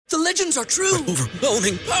The legends are true.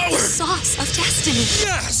 Overwhelming power! Sauce of destiny.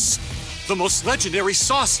 Yes! The most legendary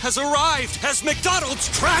sauce has arrived as McDonald's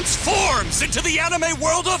transforms into the anime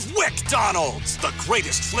world of WickDonald's. The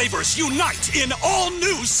greatest flavors unite in all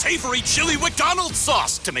new savory chili McDonald's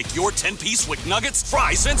sauce to make your 10-piece Wick Nuggets,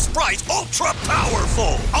 fries, and Sprite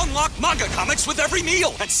ultra-powerful. Unlock manga comics with every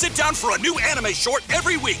meal and sit down for a new anime short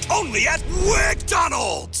every week only at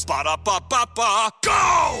WickDonald's. Ba-da-ba-ba-ba,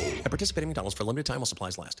 go! At participating McDonald's for a limited time while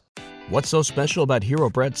supplies last. What's so special about Hero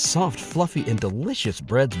Bread's soft, fluffy, and delicious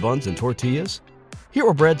breads, buns, and tortillas?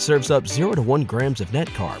 Hero Bread serves up 0 to 1 grams of net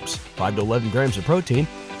carbs, 5 to 11 grams of protein,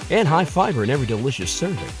 and high fiber in every delicious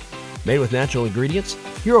serving. Made with natural ingredients,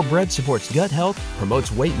 Hero Bread supports gut health,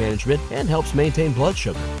 promotes weight management, and helps maintain blood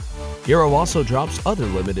sugar. Hero also drops other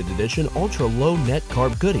limited edition ultra-low net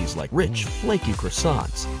carb goodies like rich, flaky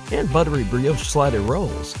croissants and buttery brioche slider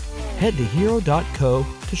rolls. Head to hero.co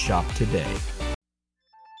to shop today.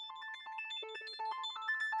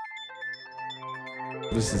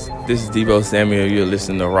 This is Debo Samuel. You're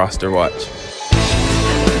listening to Roster Watch.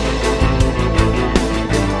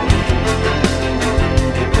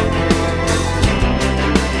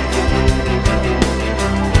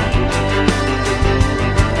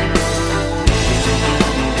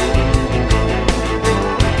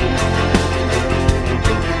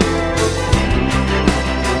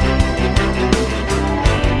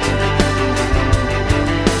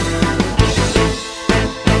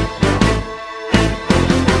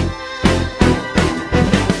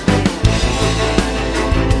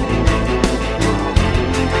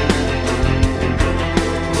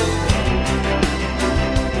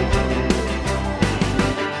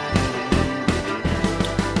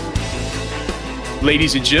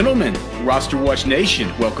 Ladies and gentlemen, Roster Watch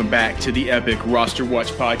Nation, welcome back to the epic Roster Watch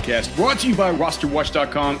podcast, brought to you by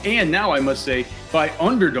rosterwatch.com and now I must say by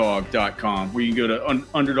underdog.com, where you can go to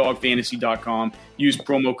underdogfantasy.com, use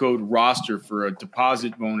promo code ROSTER for a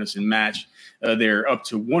deposit bonus and match there up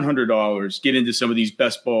to $100. Get into some of these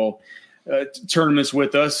best ball tournaments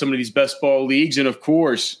with us, some of these best ball leagues, and of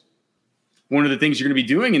course, one of the things you're going to be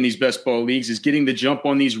doing in these best ball leagues is getting the jump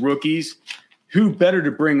on these rookies. Who better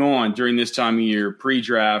to bring on during this time of year,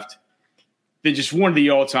 pre-draft, than just one of the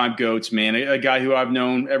all-time GOATs, man, a guy who I've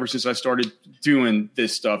known ever since I started doing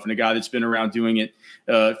this stuff, and a guy that's been around doing it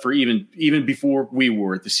for even before we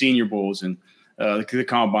were at the Senior Bowls and the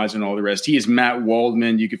Combines and all the rest. He is Matt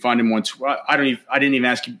Waldman. You can find him on I didn't even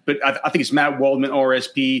ask you, but I think it's Matt Waldman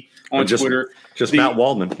RSP on Twitter. Just Matt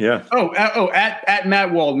Waldman, yeah. At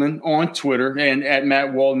Matt Waldman on Twitter and at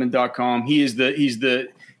mattwaldman.com. He is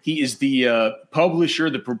the publisher,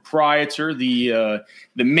 the proprietor, the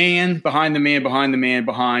man behind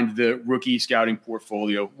the rookie scouting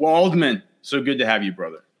portfolio. Waldman, so good to have you,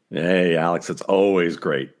 brother. Hey, Alex, it's always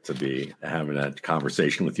great to be having a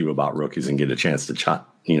conversation with you about rookies and get a chance to chop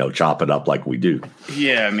it up like we do.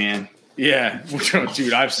 Yeah, man. Yeah,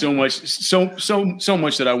 dude, I have so much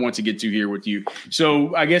that I want to get to here with you.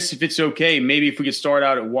 So I guess if it's okay, maybe if we could start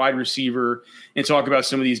out at wide receiver and talk about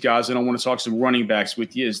some of these guys. And I want to talk some running backs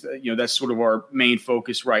with you. That's sort of our main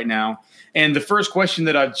focus right now. And the first question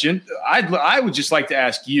that I would just like to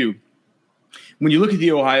ask you, when you look at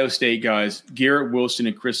the Ohio State guys, Garrett Wilson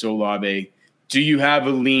and Chris Olave, do you have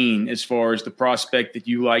a lean as far as the prospect that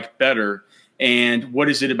you like better? And what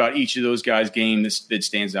is it about each of those guys' game that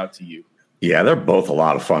stands out to you? Yeah, they're both a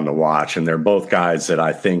lot of fun to watch, and they're both guys that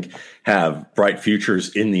I think have bright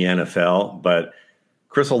futures in the NFL. But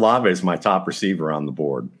Chris Olave is my top receiver on the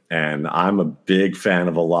board, and I'm a big fan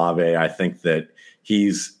of Olave. I think that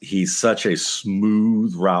he's such a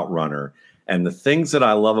smooth route runner, and the things that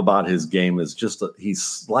I love about his game is just he's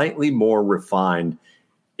slightly more refined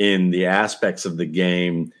in the aspects of the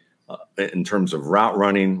game in terms of route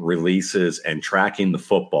running, releases, and tracking the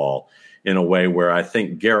football in a way where I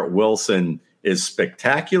think Garrett Wilson is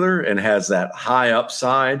spectacular and has that high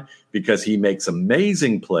upside because he makes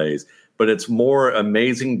amazing plays, but it's more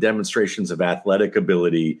amazing demonstrations of athletic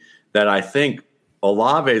ability that I think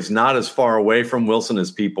Olave is not as far away from Wilson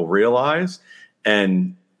as people realize,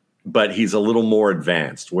 but he's a little more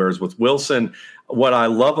advanced. Whereas with Wilson, what I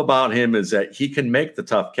love about him is that he can make the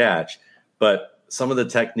tough catch, but some of the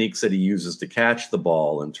techniques that he uses to catch the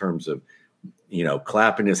ball in terms of,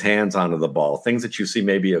 clapping his hands onto the ball, things that you see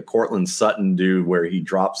maybe a Cortland Sutton do where he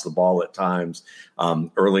drops the ball at times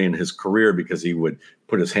early in his career because he would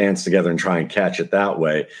put his hands together and try and catch it that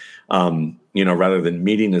way, rather than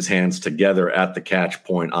meeting his hands together at the catch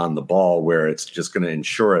point on the ball where it's just going to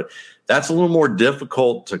ensure it. That's a little more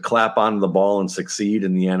difficult to clap onto the ball and succeed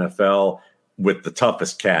in the NFL with the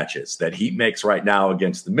toughest catches that he makes right now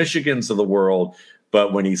against the Michigans of the world.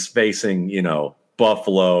 But when he's facing,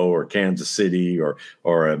 Buffalo or Kansas City or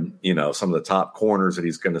some of the top corners that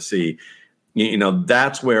he's going to see.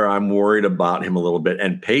 That's where I'm worried about him a little bit.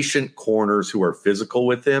 And patient corners who are physical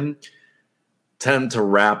with him tend to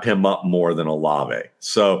wrap him up more than Olave.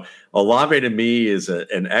 So Olave to me is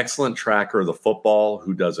an excellent tracker of the football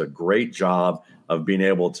who does a great job of being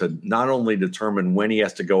able to not only determine when he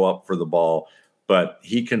has to go up for the ball, but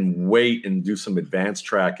he can wait and do some advanced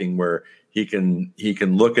tracking where he can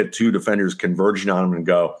look at two defenders converging on him and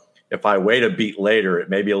go, if I wait a beat later, it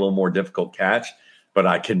may be a little more difficult catch, but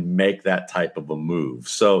I can make that type of a move.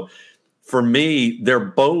 So for me, they're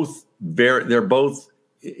both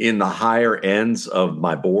in the higher ends of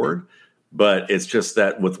my board, but it's just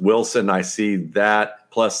that with Wilson, I see that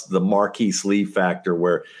plus the Marquise Lee factor,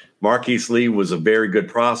 where Marquise Lee was a very good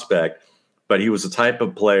prospect, but he was the type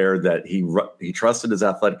of player that he trusted his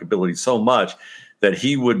athletic ability so much that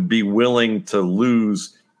he would be willing to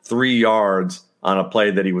lose 3 yards on a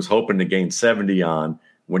play that he was hoping to gain 70 on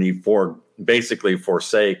when he basically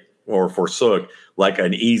forsook like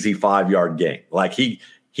an easy 5-yard gain. Like he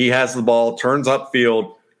has the ball, turns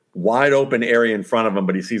upfield, wide open area in front of him,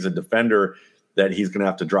 but he sees a defender that he's going to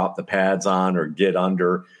have to drop the pads on or get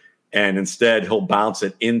under, and instead he'll bounce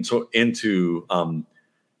it into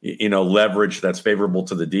leverage that's favorable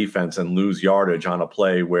to the defense and lose yardage on a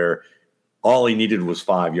play where all he needed was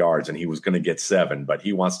 5 yards and he was going to get 7, but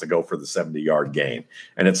he wants to go for the 70-yard gain.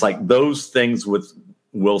 And it's like those things with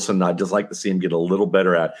Wilson, I'd just like to see him get a little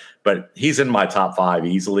better at, but he's in my top 5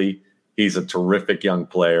 easily. He's a terrific young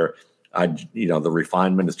player. The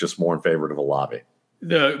refinement is just more in favor of Olave.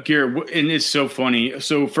 Garrett, and it's so funny.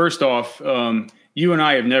 So first off, you and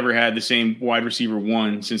I have never had the same wide receiver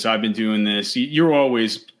one since I've been doing this. You're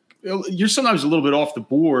sometimes a little bit off the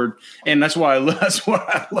board, and that's why I love.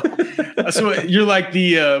 So you're like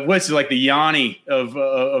the Yanni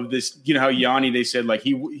of this. You know how Yanni, they said like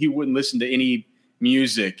he wouldn't listen to any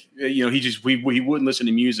music. He wouldn't listen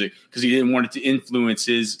to music because he didn't want it to influence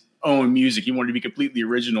his own music. He wanted to be completely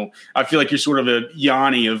original. I feel like you're sort of a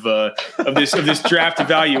Yanni of this draft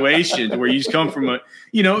evaluation, where you just come from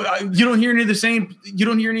you don't hear any of the same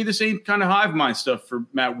kind of hive mind stuff for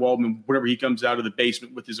Matt Waldman whenever he comes out of the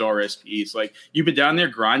basement with his RSP. It's like you've been down there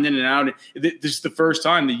grinding it out. This is the first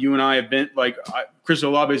time that you and I have been like Chris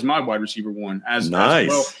Olave is my wide receiver one as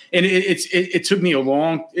well. And it took me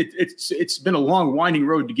it's been a long winding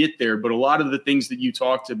road to get there, but a lot of the things that you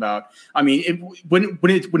talked about, I mean, when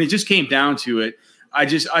it just came down to it, I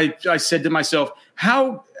said to myself,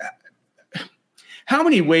 how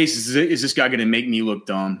many ways is this guy going to make me look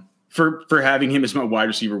dumb for having him as my wide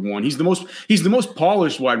receiver one? He's the most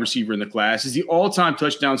polished wide receiver in the class. He's the all-time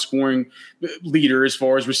touchdown scoring leader as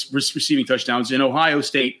far as receiving touchdowns in Ohio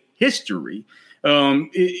State history.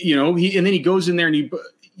 And then he goes in there and he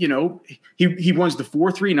runs the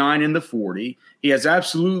 4.39 in the 40. He has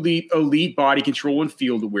absolutely elite body control and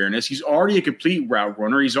field awareness. He's already a complete route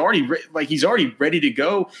runner. He's already ready to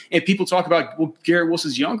go. And people talk about, well, Garrett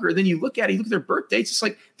Wilson's younger. Then you look at their birth dates. It's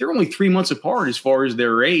like they're only 3 months apart as far as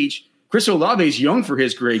their age. Chris Olave is young for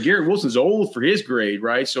his grade. Garrett Wilson's old for his grade,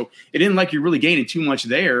 right? So it isn't like you're really gaining too much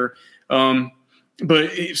there.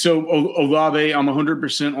 But so Olave, I'm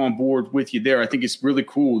 100% on board with you there. I think it's really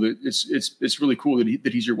cool that it's really cool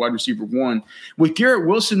that he's your wide receiver one. With Garrett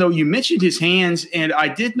Wilson, though, you mentioned his hands, and I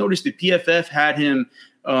did notice that PFF had him.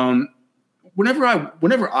 Whenever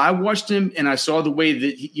I watched him and I saw the way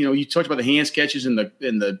that you talked about the hands catches and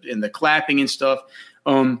the clapping and stuff.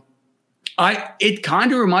 It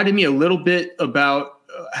kind of reminded me a little bit about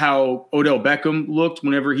how Odell Beckham looked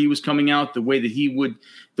whenever he was coming out. The way that he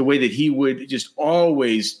would just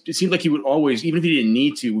always, it seemed like he would always, even if he didn't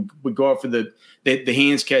need to, would go out for the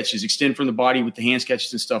hands catches, extend from the body with the hands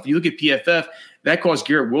catches and stuff. You look at PFF, that caused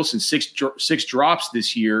Garrett Wilson six drops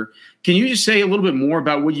this year. Can you just say a little bit more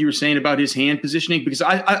about what you were saying about his hand positioning? Because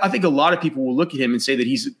I think a lot of people will look at him and say that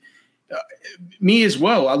he's me as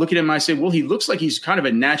well. I look at him and I say, well, he looks like he's kind of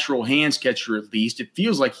a natural hands catcher. At least it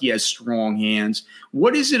feels like he has strong hands.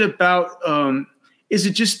 What is it about? Is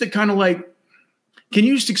it just the kind of like, can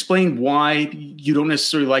you just explain why you don't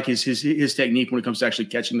necessarily like his technique when it comes to actually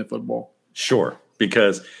catching the football? Sure,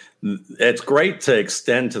 because it's great to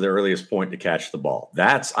extend to the earliest point to catch the ball.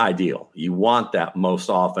 That's ideal. You want that most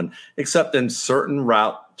often, except in certain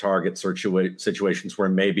route target situations where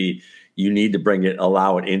maybe you need to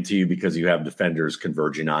allow it into you because you have defenders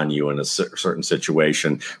converging on you in a certain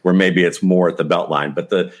situation where maybe it's more at the belt line. But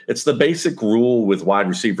it's the basic rule with wide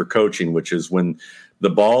receiver coaching, which is when the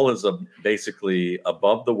ball is basically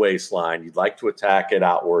above the waistline, you'd like to attack it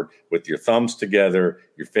outward with your thumbs together,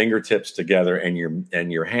 your fingertips together, and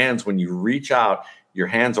your hands. When you reach out your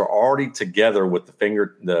hands are already together with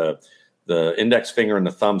the index finger and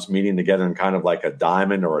the thumbs meeting together in kind of like a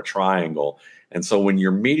diamond or a triangle. And so when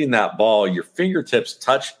you're meeting that ball, your fingertips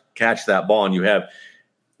catch that ball, and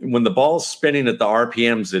when the ball's spinning at the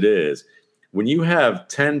RPMs it is, when you have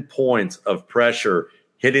 10 points of pressure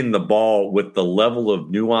hitting the ball with the level of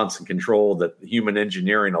nuance and control that human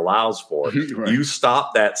engineering allows for, right, you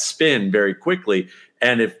stop that spin very quickly.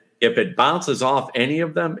 And if it bounces off any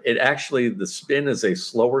of them, the spin is a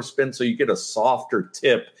slower spin, so you get a softer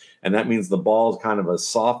tip, and that means the ball is kind of a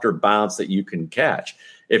softer bounce that you can catch.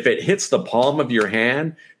 If it hits the palm of your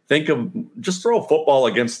hand, just throw a football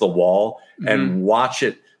against the wall and watch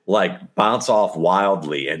it like bounce off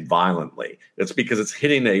wildly and violently. It's because it's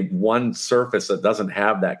hitting one surface that doesn't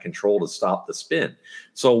have that control to stop the spin.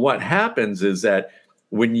 So what happens is that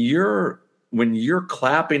when you're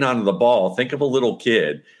clapping onto the ball, think of a little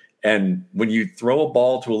kid, and when you throw a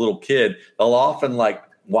ball to a little kid, they'll often like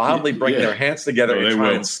wildly bring their hands together and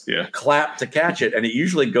try and clap to catch it. And it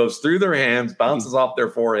usually goes through their hands, bounces off their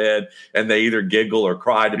forehead, and they either giggle or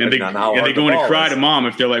cry depending on how hard they go in and cry to mom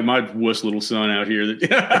if they're like, my wuss little son out here.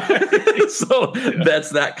 So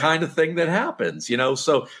that's that kind of thing that happens,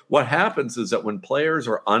 So what happens is that when players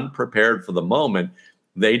are unprepared for the moment,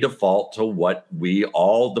 they default to what we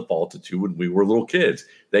all defaulted to when we were little kids.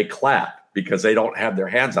 They clap because they don't have their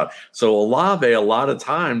hands out. So Olave, a lot of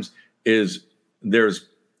times, there's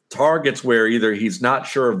targets where either he's not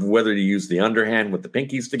sure of whether to use the underhand with the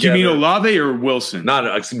pinkies together. Do you mean Olave or Wilson? Not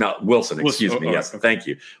Wilson, excuse me. Yes, thank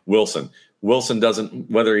you. Wilson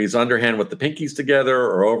doesn't, whether he's underhand with the pinkies together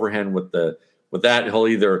or overhand with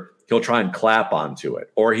that, he'll try and clap onto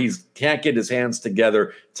it, or he can't get his hands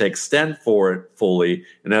together to extend for it fully,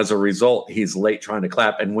 and as a result, he's late trying to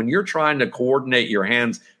clap. And when you're trying to coordinate your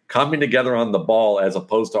hands coming together on the ball as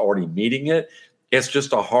opposed to already meeting it, it's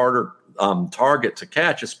just a harder target to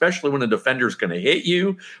catch, especially when a defender is going to hit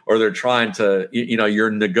you, or they're trying to,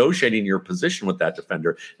 you're negotiating your position with that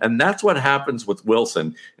defender. And that's what happens with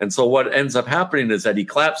Wilson. And so what ends up happening is that he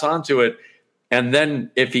claps onto it, and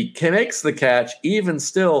then if he makes the catch, even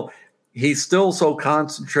still, he's still so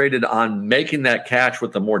concentrated on making that catch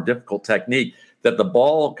with the more difficult technique that the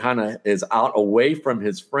ball kind of is out away from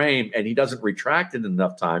his frame, and he doesn't retract it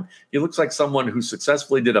enough time. He looks like someone who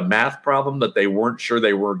successfully did a math problem that they weren't sure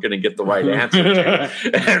they were going to get the right answer to.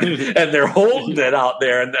 and they're holding it out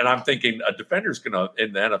there. And I'm thinking a defender's in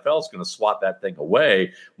the NFL is going to swat that thing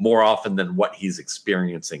away more often than what he's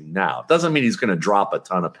experiencing now. Doesn't mean he's going to drop a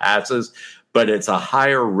ton of passes, but it's a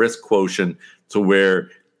higher risk quotient to where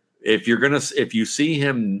if you see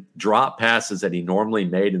him drop passes that he normally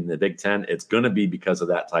made in the Big Ten, it's going to be because of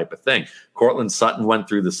that type of thing. Cortland Sutton went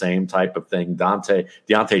through the same type of thing.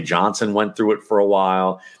 Deontay Johnson went through it for a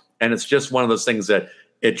while, and it's just one of those things that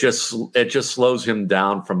it just slows him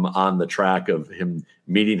down from on the track of him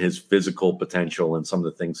meeting his physical potential and some of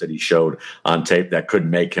the things that he showed on tape that could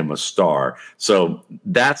make him a star. So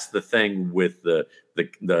that's the thing with the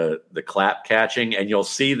clap catching, and you'll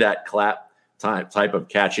see that clap type of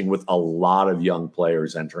catching with a lot of young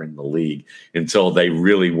players entering the league until they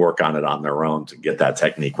really work on it on their own to get that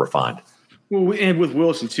technique refined. Well, and with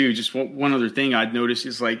Wilson too, just one other thing I'd noticed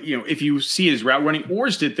is if you see his route running,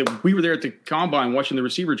 Orrs did that. We were there at the combine watching the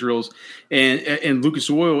receiver drills and Lucas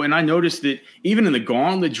Oil, and I noticed that even in the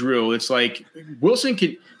gauntlet drill, it's like Wilson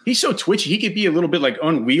he's so twitchy. He could be a little bit like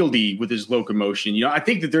unwieldy with his locomotion. I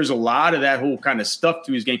think that there's a lot of that whole kind of stuff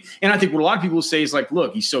to his game. And I think what a lot of people say is like,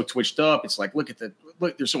 look, he's so twitched up. It's like, look,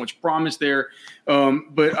 there's so much promise there.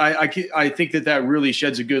 But I think that really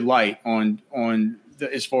sheds a good light on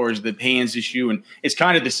as far as the hands issue. And it's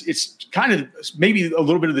kind of maybe a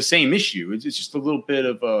little bit of the same issue. It's just a little bit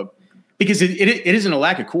of because it isn't a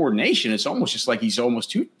lack of coordination. It's almost just like he's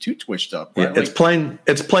almost too twitched up. Right? Yeah,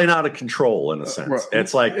 it's playing out of control in a sense. Right.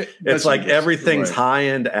 It's like everything's right. High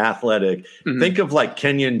end athletic. Mm-hmm. Think of like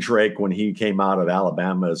Kenyon Drake when he came out of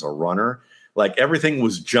Alabama as a runner. Like everything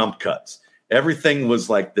was jump cuts. Everything was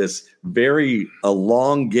like this very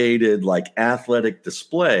elongated, like athletic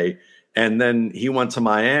display. And then he went to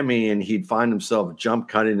Miami and he'd find himself jump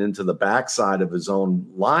cutting into the backside of his own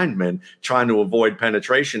lineman, trying to avoid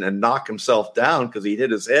penetration and knock himself down because he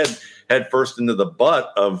hit his head first into the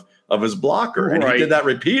butt of his blocker. And He did that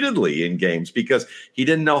repeatedly in games because he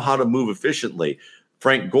didn't know how to move efficiently.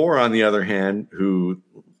 Frank Gore, on the other hand, who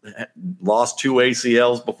lost 2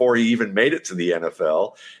 ACLs before he even made it to the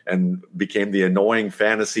NFL and became the annoying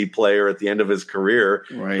fantasy player at the end of his career,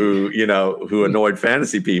 right. who annoyed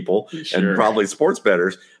fantasy people and probably sports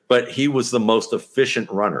bettors, but he was the most efficient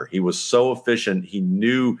runner. He was so efficient. He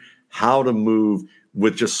knew how to move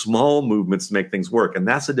with just small movements to make things work. And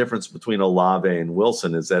that's the difference between Olave and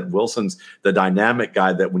Wilson, is that Wilson's the dynamic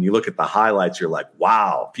guy that when you look at the highlights, you're like,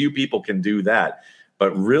 wow, few people can do that.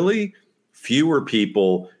 But really, fewer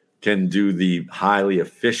people can do the highly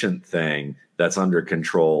efficient thing that's under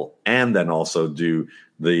control and then also do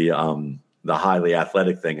the highly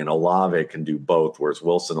athletic thing. And Olave can do both, whereas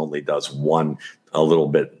Wilson only does one a little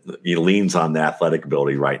bit. He leans on the athletic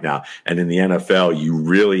ability right now. And in the NFL, you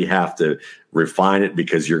really have to refine it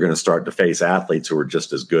because you're going to start to face athletes who are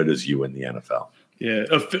just as good as you in the NFL. Yeah,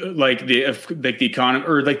 like the economy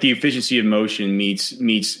or like the efficiency of motion meets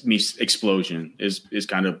explosion is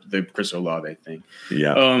kind of the Chris Olave thing.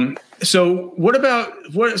 Yeah. So what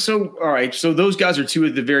about what? So all right. So those guys are two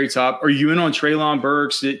at the very top. Are you in on Treylon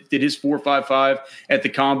Burks? Did his 4.55 at the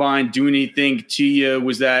combine do anything to you?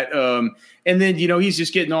 Was that? And then he's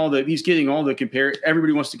just getting all the compare.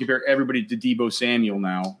 Everybody wants to compare everybody to Deebo Samuel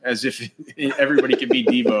now, as if everybody could be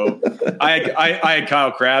Deebo. I had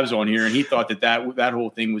Kyle Krabs on here, and he thought that whole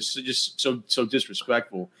thing was just so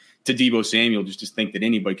disrespectful to Deebo Samuel, just to think that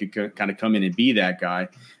anybody could kind of come in and be that guy.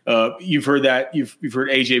 You've heard that. You've heard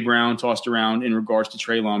AJ Brown tossed around in regards to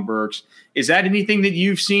Treylon Burks. Is that anything that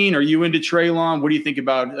you've seen? Are you into Treylon? What do you think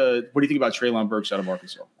about Treylon Burks out of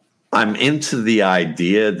Arkansas? I'm into the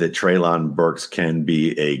idea that Treylon Burks can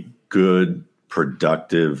be a good,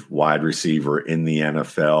 productive wide receiver in the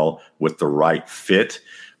NFL with the right fit.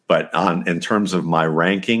 But in terms of my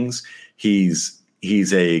rankings, he's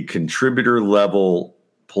a contributor level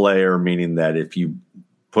player, meaning that if you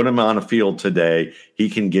put him on a field today, he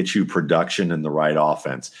can get you production in the right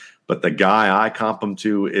offense. But the guy I comp him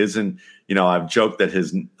to isn't, I've joked that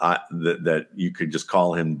that you could just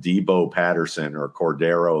call him Deebo Patterson or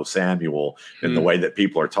Cordero Samuel in the way that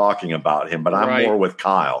people are talking about him. But I'm more with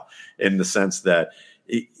Kyle in the sense that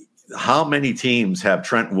how many teams have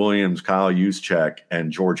Trent Williams, Kyle Juszczyk, and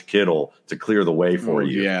George Kittle to clear the way for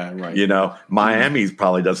you? Yeah, right. Miami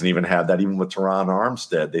probably doesn't even have that, even with Teron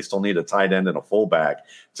Armstead. They still need a tight end and a fullback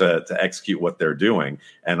to execute what they're doing.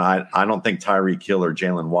 And I don't think Tyreek Hill or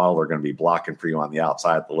Jalen Waddle are going to be blocking for you on the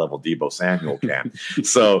outside at the level Deebo Samuel can.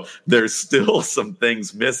 So there's still some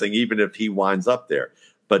things missing, even if he winds up there.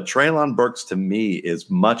 But Treylon Burks, to me, is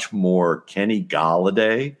much more Kenny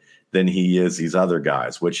Golladay than he is these other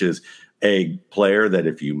guys, which is a player that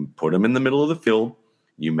if you put him in the middle of the field,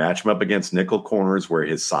 you match him up against nickel corners where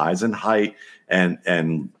his size and height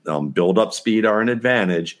and build up speed are an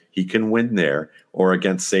advantage, he can win there, or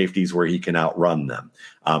against safeties where he can outrun them.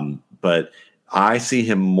 But I see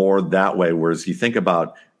him more that way. Whereas you think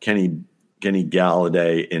about Kenny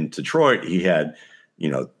Golladay in Detroit, he had,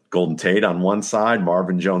 Golden Tate on one side,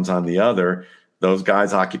 Marvin Jones on the other. Those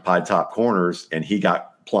guys occupied top corners, and he got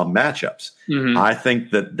plum matchups. Mm-hmm. I think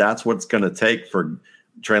that's what's going to take for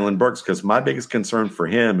Treylon Burks, because my biggest concern for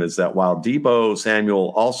him is that while Deebo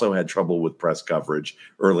Samuel also had trouble with press coverage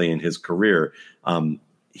early in his career,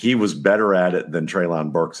 he was better at it than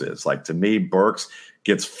Treylon Burks is. Like, to me, Burks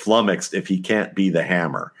gets flummoxed if he can't be the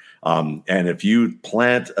hammer. And if you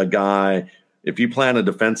plant a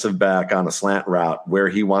defensive back on a slant route where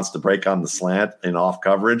he wants to break on the slant and off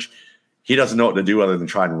coverage, he doesn't know what to do other than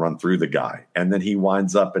try and run through the guy. And then he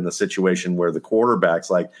winds up in a situation where the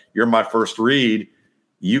quarterback's like, you're my first read.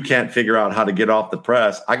 You can't figure out how to get off the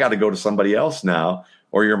press. I got to go to somebody else now.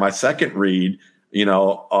 Or you're my second read,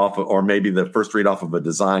 or maybe the first read off of a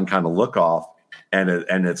design kind of look off. And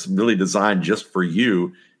it's really designed just for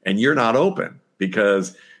you. And you're not open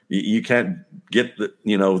because you can't get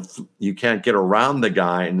you can't get around the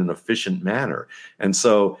guy in an efficient manner. And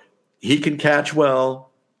so he can catch well.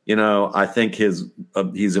 I think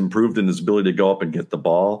he's improved in his ability to go up and get the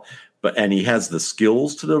ball, and he has the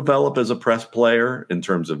skills to develop as a press player in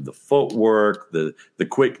terms of the footwork, the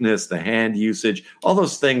quickness, the hand usage. All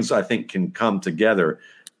those things I think can come together,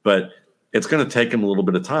 but it's going to take him a little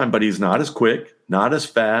bit of time. But he's not as quick, not as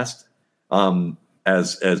fast as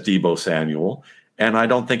Deebo Samuel. And I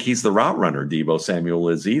don't think he's the route runner Deebo Samuel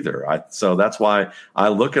is either. So that's why I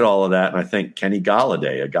look at all of that, and I think Kenny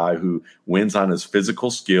Golladay, a guy who wins on his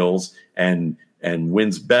physical skills and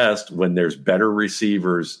wins best when there's better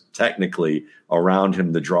receivers technically around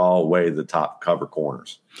him to draw away the top cover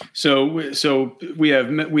corners. So we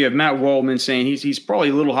have Matt Waldman saying he's probably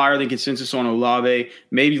a little higher than consensus on Olave,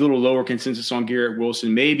 maybe a little lower consensus on Garrett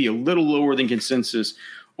Wilson, maybe a little lower than consensus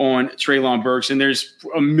on Treylon Burks. And there's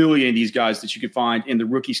a million of these guys that you can find in the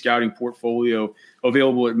rookie scouting portfolio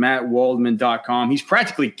available at mattwaldman.com. He's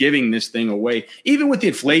practically giving this thing away, even with the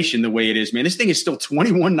inflation the way it is, man. This thing is still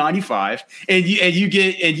 $21.95, and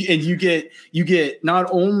you get not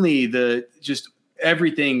only the just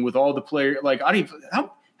everything with all the players. Like,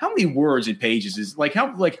 how many words and pages is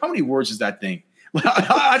how many words is that thing?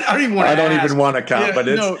 I don't even want to. I don't even want to count, Yeah, but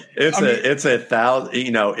it's 1,000.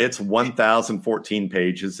 It's 1,014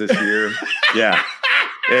 pages this year. Yeah.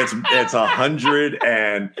 It's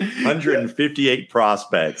 158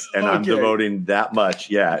 prospects, and I'm devoting that much.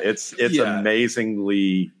 Yeah, it's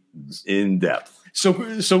amazingly in depth. So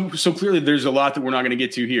clearly, there's a lot that we're not going to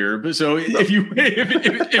get to here. But so if you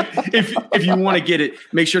want to get it,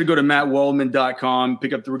 make sure to go to mattwaldman.com,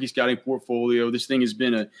 pick up the rookie scouting portfolio. This thing has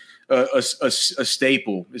been a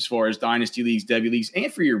staple as far as dynasty leagues, Devy leagues,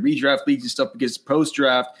 and for your redraft leagues and stuff. Because post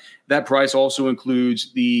draft, that price also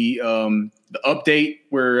includes the update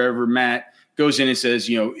wherever Matt goes in and says,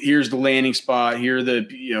 here's the landing spot, here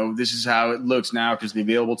this is how it looks now because the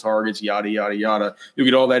available targets, yada, yada, yada. You'll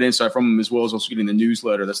get all that insight from him as well as also getting the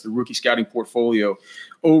newsletter. That's the rookie scouting portfolio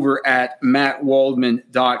over at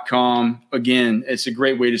mattwaldman.com. Again, it's a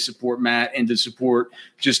great way to support Matt and to support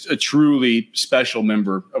just a truly special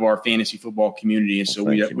member of our fantasy football community. And so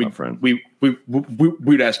we'd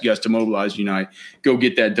ask you guys to mobilize, unite, go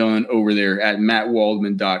get that done over there at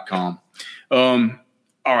mattwaldman.com.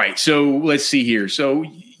 All right, so let's see here. So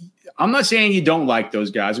I'm not saying you don't like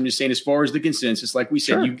those guys. I'm just saying as far as the consensus, like we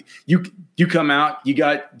said, you come out, you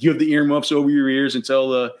have the earmuffs over your ears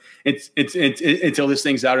until this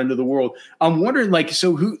thing's out into the world. I'm wondering, who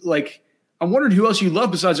else you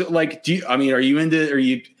love besides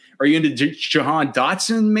are you into Jahan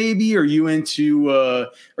Dotson maybe? Are you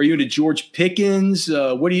into George Pickens?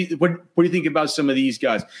 What do you think about some of these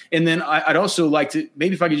guys? And then I'd also like to,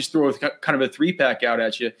 maybe if I could just throw kind of a 3-pack out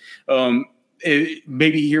at you,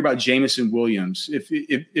 maybe hear about Jameson Williams if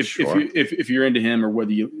you're into him, or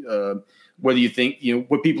whether you think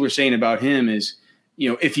what people are saying about him is,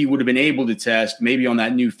 if he would have been able to test maybe on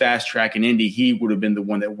that new fast track in Indy, he would have been the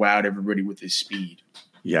one that wowed everybody with his speed.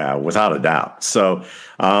 Yeah, without a doubt. So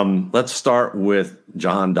let's start with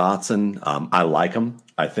Jahan Dotson. I like him.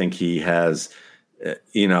 I think he has,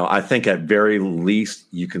 I think at very least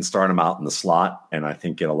you can start him out in the slot, and I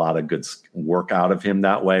think get a lot of good work out of him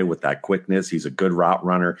that way with that quickness. He's a good route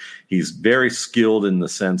runner. He's very skilled in the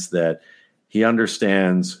sense that he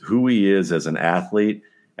understands who he is as an athlete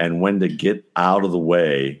and when to get out of the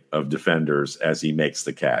way of defenders as he makes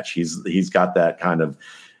the catch. He's got that kind of,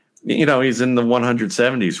 he's in the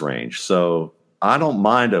 170s range. So I don't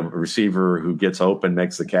mind a receiver who gets open,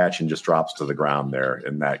 makes the catch, and just drops to the ground there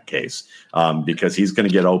in that case, because he's going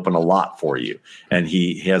to get open a lot for you. And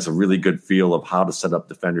he has a really good feel of how to set up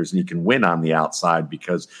defenders, and he can win on the outside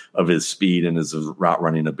because of his speed and his route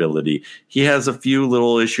running ability. He has a few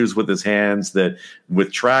little issues with his hands that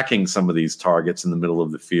with tracking some of these targets in the middle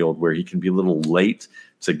of the field where he can be a little late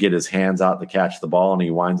to get his hands out to catch the ball, and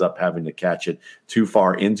he winds up having to catch it too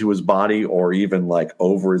far into his body or even like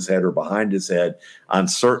over his head or behind his head on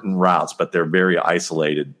certain routes, but they're very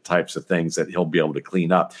isolated types of things that he'll be able to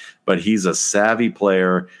clean up. But he's a savvy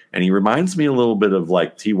player, and he reminds me a little bit of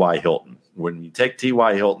like T.Y. Hilton. When you take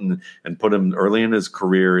T.Y. Hilton and put him early in his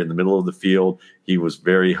career in the middle of the field, he was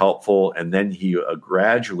very helpful, and then he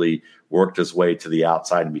gradually worked his way to the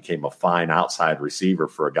outside and became a fine outside receiver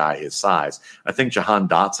for a guy his size. I think Jahan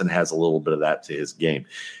Dotson has a little bit of that to his game.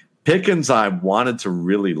 Pickens I wanted to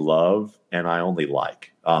really love, and I only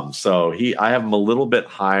like. So I have him a little bit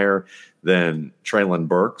higher than Treylon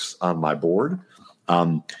Burks on my board.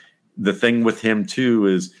 The thing with him, too,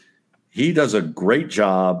 is he does a great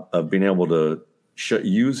job of being able to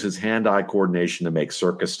use his hand-eye coordination to make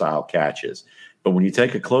circus-style catches. But when you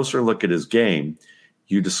take a closer look at his game,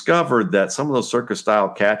 you discovered that some of those circus-style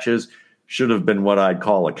catches should have been what I'd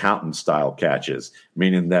call accountant-style catches,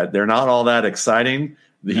 meaning that they're not all that exciting.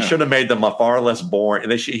 He should have made them far less boring.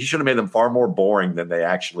 He should have made them far more boring than they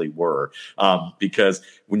actually were, because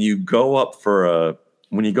when you go up for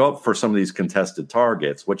some of these contested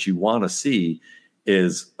targets, what you want to see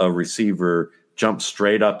is a receiver jump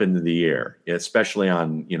straight up into the air, especially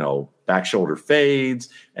on back shoulder fades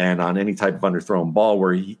and on any type of underthrown ball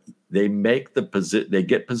where they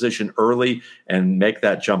get position early and make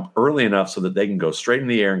that jump early enough so that they can go straight in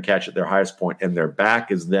the air and catch at their highest point, and their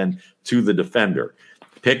back is then to the defender.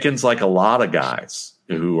 Pickens, like a lot of guys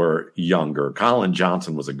who are younger, Colin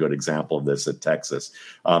Johnson was a good example of this at Texas.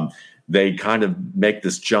 They kind of make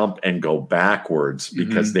this jump and go backwards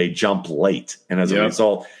because they jump late, and as a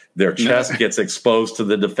result, their chest gets exposed to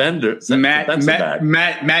the defender.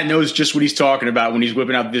 Matt knows just what he's talking about when he's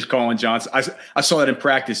whipping out this Colin Johnson. I saw that in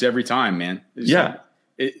practice every time, man. It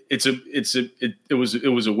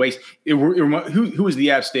was a waste. Who was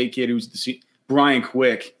the App State kid? Who was the Brian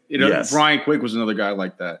Quick? Brian Quick was another guy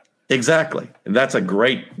like that. Exactly, and that's a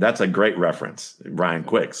great reference, Brian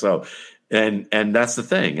Quick. So And that's the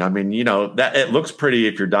thing. I mean, you know, that it looks pretty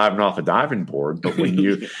if you're diving off a diving board, but when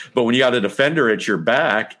you got a defender at your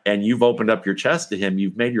back and you've opened up your chest to him,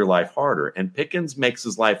 you've made your life harder. And Pickens makes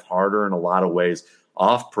his life harder in a lot of ways,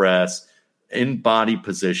 off press, in body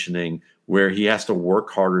positioning, where he has to work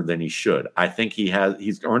harder than he should. I think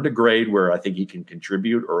he's earned a grade where I think he can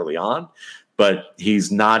contribute early on, but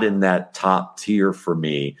he's not in that top tier for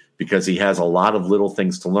me because he has a lot of little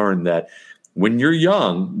things to learn that when you're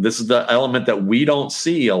young, this is the element that we don't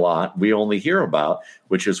see a lot. We only hear about,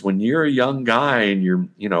 which is when you're a young guy and you're,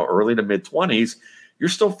 you know, early to mid 20s, you're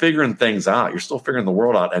still figuring things out. You're still figuring the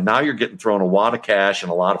world out. And now you're getting thrown a wad of cash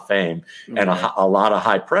and a lot of fame and a lot of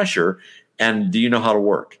high pressure. And do you know how to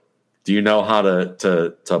work? Do you know how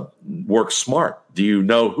to work smart? Do you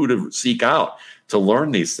know who to seek out to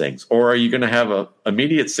learn these things? Or are you going to have a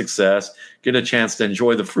immediate success, get a chance to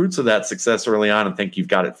enjoy the fruits of that success early on and think you've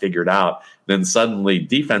got it figured out? Then suddenly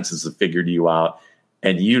defenses have figured you out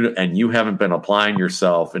and you haven't been applying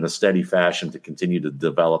yourself in a steady fashion to continue to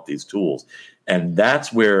develop these tools. And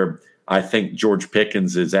that's where I think George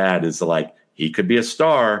Pickens is at, is like, he could be a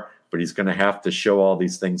star, but he's going to have to show all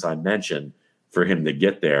these things I mentioned for him to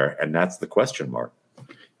get there. And that's the question mark.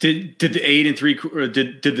 Did the 8 and 3 or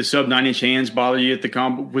did the sub 9-inch hands bother you at the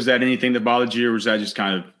comp? Was that anything that bothered you, or was that just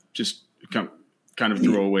kind of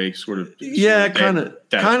throwaway sort of? Kind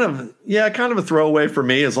of a throwaway for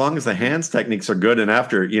me, as long as the hands techniques are good. And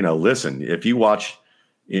after, you know, listen, if you watch,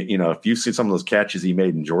 you know, if you see some of those catches he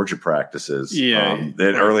made in Georgia practices,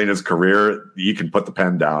 early in his career, you can put the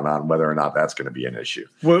pen down on whether or not that's going to be an issue.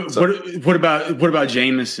 What about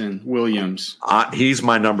Jameson Williams? He's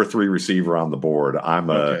my number 3 receiver on the board. I'm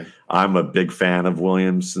a big fan of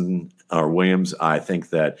Williams. I think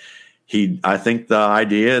that the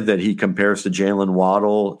idea that he compares to Jalen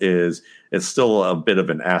Waddle it's still a bit of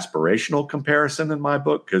an aspirational comparison in my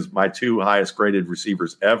book, because my 2 highest graded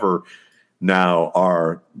receivers ever now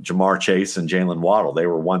are Jamar Chase and Jalen Waddle. They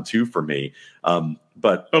were 1-2 for me.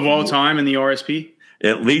 But of all time in the RSP?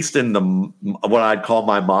 At least in the what I'd call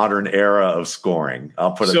my modern era of scoring.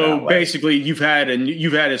 I'll put it that way. So basically you've had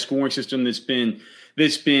a scoring system that's been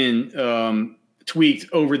tweaked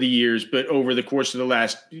over the years, but over the course of the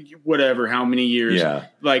last how many years,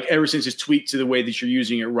 like ever since it's tweaked to the way that you're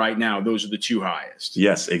using it right now, those are the 2 highest.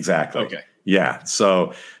 Yes, exactly. Okay. Yeah.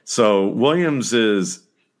 So Williams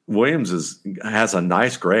has a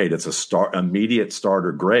nice grade. It's immediate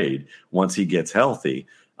starter grade once he gets healthy.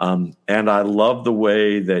 And I love the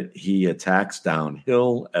way that he attacks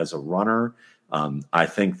downhill as a runner. I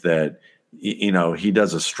think that, you know, he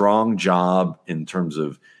does a strong job in terms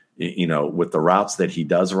of, you know, with the routes that he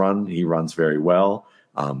does run, he runs very well.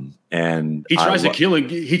 And he tries to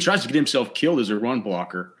get himself killed as a run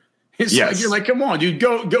blocker. It's like, you're like, come on, dude,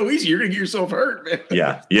 go easy. You're going to get yourself hurt,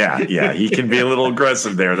 man. Yeah. He can be a little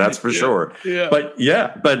aggressive there. That's for sure. Yeah.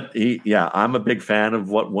 But I'm a big fan of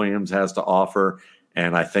what Williams has to offer.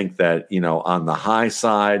 And I think that, you know, on the high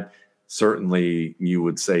side, certainly you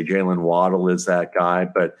would say Jalen Waddle is that guy,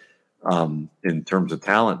 but in terms of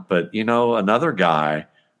talent, but, you know, another guy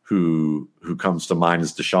who comes to mind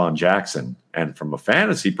is Deshaun Jackson. And from a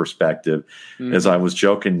fantasy perspective, as I was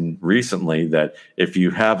joking recently, that if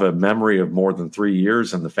you have a memory of more than 3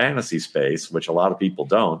 years in the fantasy space, which a lot of people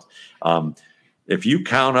don't, if you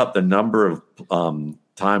count up the number of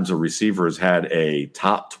times a receiver has had a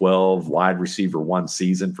top 12 wide receiver 1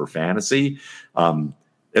 season for fantasy,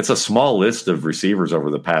 it's a small list of receivers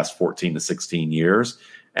over the past 14 to 16 years.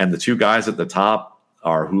 And the 2 guys at the top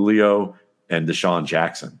are Julio and Deshaun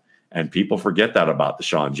Jackson. And people forget that about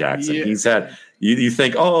Deshaun Jackson. Yeah. He's had, you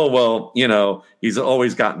think, oh, well, you know, he's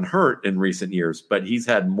always gotten hurt in recent years, but he's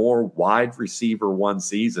had more wide receiver 1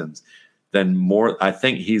 seasons than more. I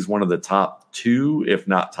think he's one of the top 2, if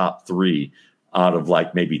not top 3 out of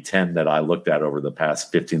like maybe 10 that I looked at over the past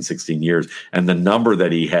 15, 16 years. And the number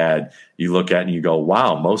that he had, you look at and you go,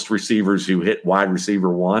 wow, most receivers who hit wide receiver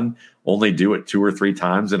 1 only do it 2 or 3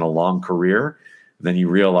 times in a long career. And then you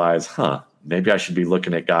realize, maybe I should be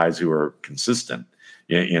looking at guys who are consistent,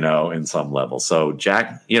 you know, in some level. So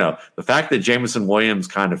the fact that Jameson Williams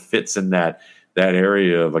kind of fits in that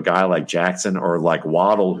area of a guy like Jackson or like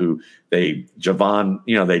Waddle, who they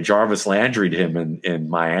Jarvis Landry'd him in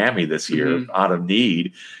Miami this year out of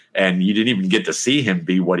need. And you didn't even get to see him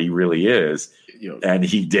be what he really is. And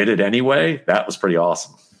he did it anyway. That was pretty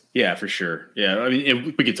awesome. Yeah, for sure. Yeah, I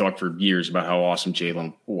mean, we could talk for years about how awesome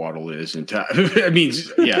Jalen Waddle is, and I mean,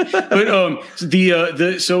 yeah. But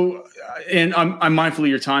and I'm mindful of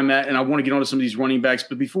your time, Matt, and I want to get onto some of these running backs.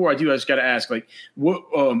 But before I do, I just got to ask, like, what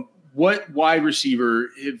what wide receiver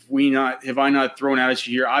have I not thrown out at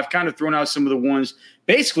you here? I've kind of thrown out some of the ones.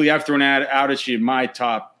 Basically, I've thrown out at you my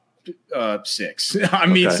top 6. I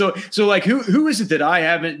mean, okay. So like who is it that I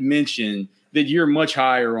haven't mentioned that you're much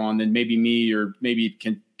higher on than maybe me or maybe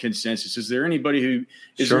consensus? Is there anybody who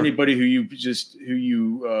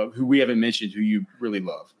we haven't mentioned who you really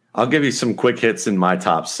love? I'll give you some quick hits in my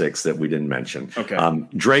top 6 that we didn't mention. Okay.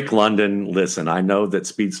 Drake London. Listen, I know that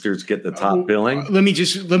speedsters get the top billing. Let me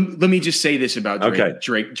just say this about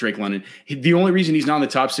Drake London. The only reason he's not in the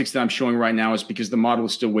top 6 that I'm showing right now is because the model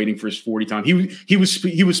is still waiting for his 40 time. He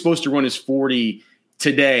was supposed to run his 40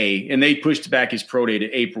 today, and they pushed back his pro day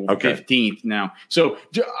to April 15th now. So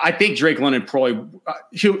I think Drake London probably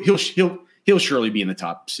he'll surely be in the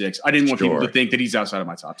top 6. I didn't want people to think that he's outside of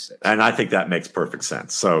my top 6. And I think that makes perfect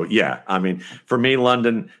sense. So, yeah, I mean, for me,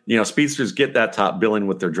 London, speedsters get that top billing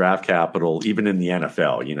with their draft capital, even in the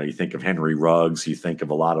NFL. You think of Henry Ruggs, you think of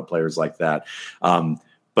a lot of players like that.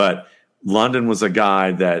 But London was a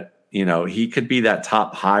guy that, he could be that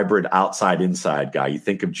top hybrid outside-inside guy. You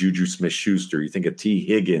think of Juju Smith-Schuster. You think of T.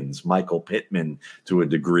 Higgins, Michael Pittman to a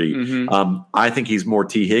degree. Mm-hmm. I think he's more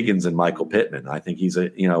T. Higgins than Michael Pittman. I think he's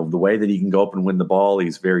the way that he can go up and win the ball,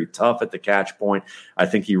 he's very tough at the catch point. I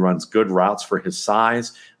think he runs good routes for his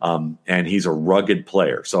size, and he's a rugged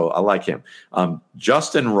player. So I like him.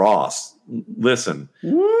 Justin Ross, listen,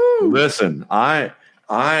 I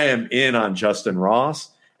am in on Justin Ross.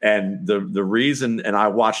 And the reason, and I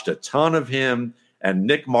watched a ton of him, and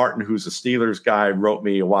Nick Martin, who's a Steelers guy, wrote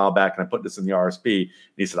me a while back, and I put this in the RSP. And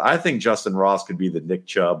he said, I think Justin Ross could be the Nick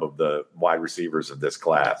Chubb of the wide receivers of this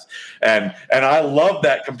class. And I love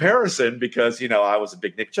that comparison because, I was a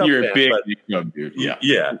big Nick Chubb fan. You're a big Nick Chubb dude.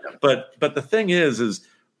 Yeah. But the thing is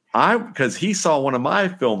because he saw one of my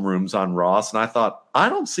film rooms on Ross, and I thought, I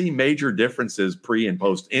don't see major differences pre and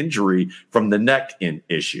post injury from the neck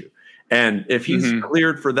issue. And if he's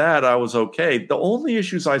cleared for that, I was okay. The only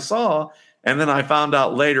issues I saw, and then I found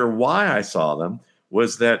out later why I saw them,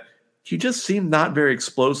 was that he just seemed not very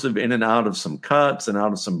explosive in and out of some cuts and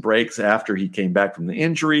out of some breaks after he came back from the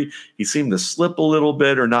injury. He seemed to slip a little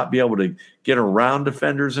bit or not be able to get around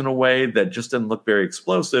defenders in a way that just didn't look very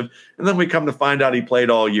explosive. And then we come to find out he played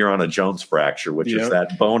all year on a Jones fracture, which is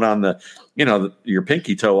that bone on your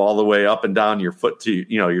pinky toe all the way up and down your foot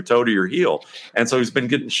to, your toe to your heel. And so he's been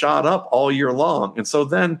getting shot up all year long. And so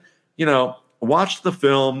then, watched the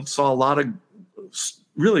film, saw a lot of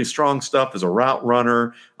really strong stuff as a route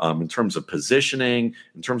runner, in terms of positioning,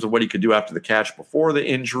 in terms of what he could do after the catch before the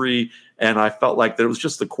injury. And I felt like that it was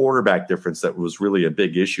just the quarterback difference that was really a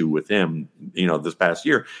big issue with him, this past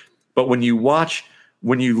year. But when you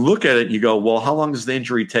look at it, you go, well, how long does the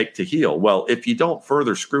injury take to heal? Well, if you don't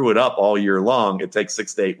further screw it up all year long, it takes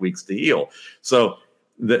 6 to 8 weeks to heal. So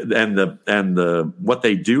what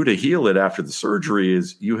they do to heal it after the surgery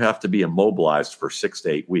is you have to be immobilized for 6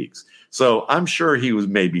 to 8 weeks. So I'm sure he was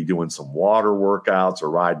maybe doing some water workouts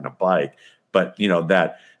or riding a bike, but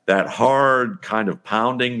that hard kind of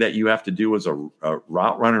pounding that you have to do as a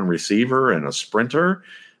route runner and receiver and a sprinter,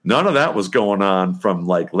 none of that was going on from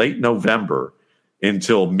like late November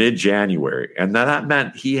until mid-January. And that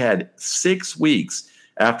meant he had 6 weeks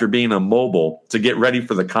after being immobile to get ready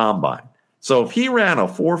for the combine. So if he ran a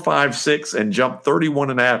 4.56 and jumped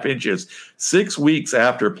 31.5 inches 6 weeks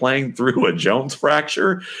after playing through a Jones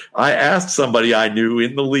fracture, I asked somebody I knew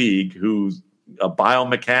in the league who's a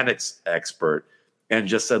biomechanics expert and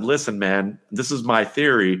just said, listen, man, this is my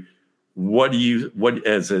theory. What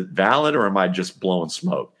is it valid or am I just blowing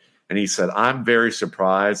smoke? And he said, I'm very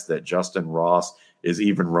surprised that Justin Ross is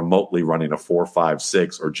even remotely running a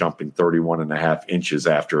 4.56 or jumping 31.5 inches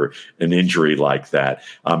after an injury like that.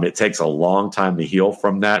 It takes a long time to heal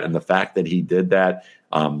from that. And the fact that he did that,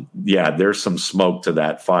 there's some smoke to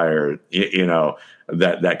that fire,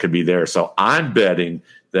 that could be there. So I'm betting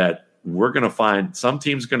that we're going to find some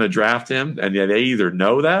team's going to draft him, and they either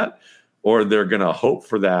know that or they're going to hope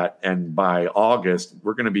for that. And by August,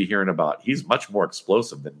 we're going to be hearing about he's much more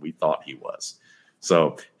explosive than we thought he was.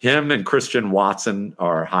 So him and Christian Watson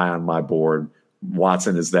are high on my board.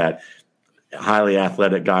 Watson is that highly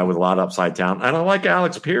athletic guy with a lot of upside down. And I like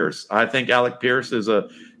Alex Pierce. I think Alec Pierce is a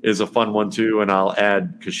fun one too. And I'll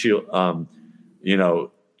add Khalil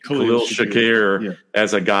Shakir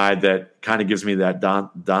as a guy that kind of gives me that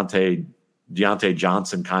Deontay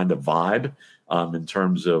Johnson kind of vibe in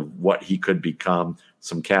terms of what he could become.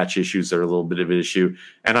 Some catch issues that are a little bit of an issue.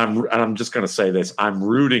 And I'm just going to say this. I'm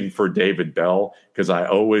rooting for David Bell because I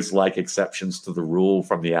always like exceptions to the rule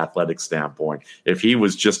from the athletic standpoint. If he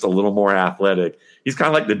was just a little more athletic, he's kind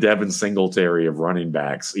of like the Devin Singletary of running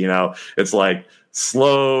backs. It's like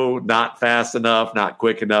slow, not fast enough, not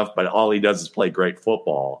quick enough, but all he does is play great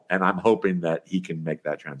football. And I'm hoping that he can make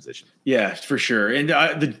that transition. Yeah, for sure. And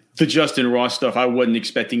the Justin Ross stuff, I wasn't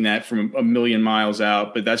expecting that from a million miles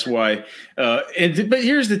out, but that's why. But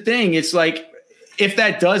here's the thing. It's like, if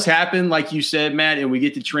that does happen, like you said, Matt, and we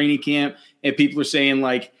get to training camp and people are saying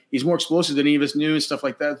like, he's more explosive than any of us knew and stuff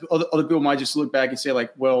like that. Other people might just look back and say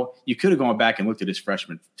like, well, you could have gone back and looked at his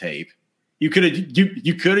freshman tape. You could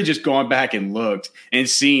have just gone back and looked and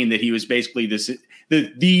seen that he was basically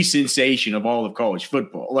the sensation of all of college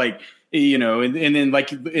football. Like, you know, and then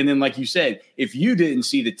like you said, if you didn't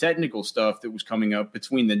see the technical stuff that was coming up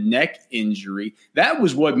between the neck injury, that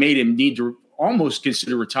was what made him need to almost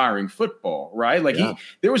consider retiring football, right? Like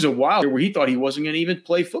there was a while where he thought he wasn't going to even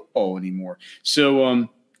play football anymore. So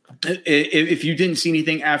if you didn't see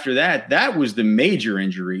anything after that, that was the major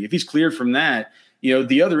injury. If he's cleared from that, you know,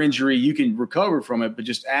 the other injury, you can recover from it, but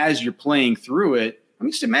just as you're playing through it, I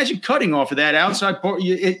mean, just imagine cutting off of that outside part.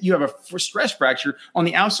 You have a stress fracture on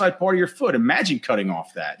the outside part of your foot. Imagine cutting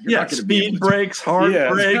off that. You're not gonna speed breaks, heart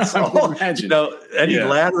breaks. You know, any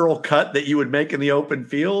lateral cut that you would make in the open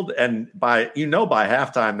field, and by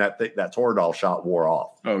halftime that Toradol shot wore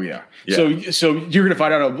off. Oh yeah. So you're going to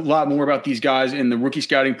find out a lot more about these guys in the rookie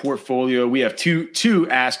scouting portfolio. We have two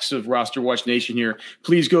asks of Roster Watch Nation here.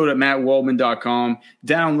 Please go to mattwaldman.com,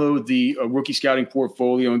 download the rookie scouting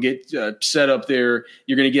portfolio, and get set up there.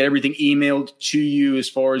 You're going to get everything emailed to you as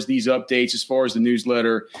far as these updates, as far as the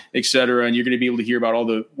newsletter, et cetera. And you're going to be able to hear about all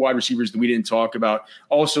the wide receivers that we didn't talk about.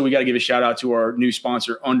 Also, we got to give a shout out to our new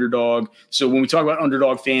sponsor, Underdog. So when we talk about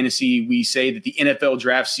Underdog Fantasy, we say that the NFL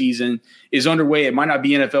draft season is underway. It might not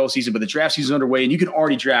be NFL season, but the draft season is underway, and you can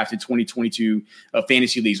already draft in 2022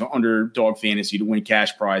 fantasy leagues on Underdog Fantasy to win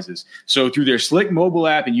cash prizes. So through their slick mobile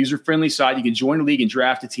app and user-friendly site, you can join a league and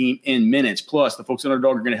draft a team in minutes. Plus, the folks at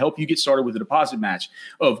Underdog are going to help you get started with a deposit match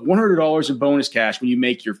of $100 in bonus cash when you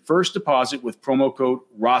make your first deposit with promo code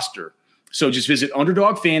ROSTER. So just visit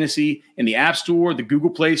Underdog Fantasy in the App Store, the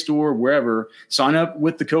Google Play Store, wherever. Sign up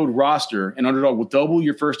with the code ROSTER, and Underdog will double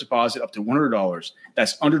your first deposit up to $100.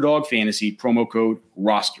 That's Underdog Fantasy, promo code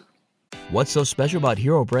ROSTER. What's so special about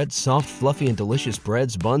Hero Bread's soft, fluffy, and delicious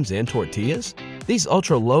breads, buns, and tortillas? These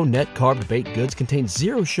ultra-low net-carb baked goods contain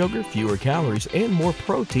zero sugar, fewer calories, and more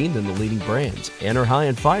protein than the leading brands, and are high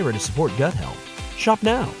in fiber to support gut health. Shop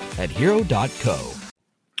now at hero.co.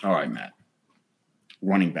 All right, Matt.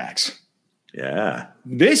 Running backs. Yeah.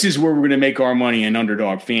 This is where we're going to make our money in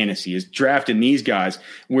Underdog Fantasy, is drafting these guys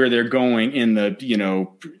where they're going in the, you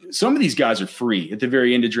know, some of these guys are free at the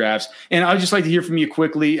very end of drafts. And I'd just like to hear from you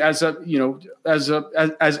quickly as I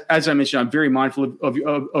mentioned, I'm very mindful of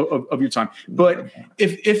your time, but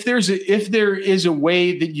if there is a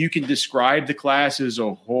way that you can describe the class as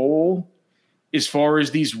a whole, as far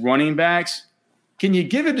as these running backs, can you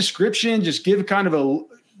give a description? Just give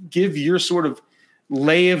give your sort of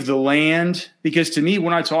lay of the land, because to me,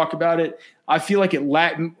 when I talk about it, I feel like it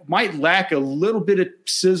might lack a little bit of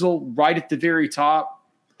sizzle right at the very top,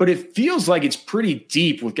 but it feels like it's pretty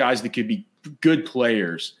deep with guys that could be good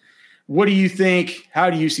players. What do you think? How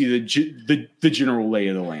do you see the general lay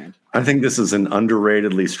of the land? I think this is an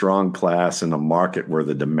underratedly strong class in a market where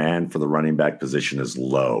the demand for the running back position is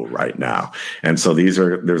low right now. And so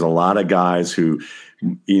there's a lot of guys who,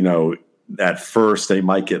 you know, at first they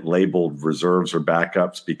might get labeled reserves or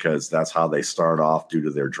backups because that's how they start off due to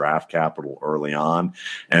their draft capital early on,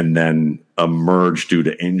 and then emerge due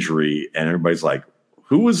to injury. And everybody's like,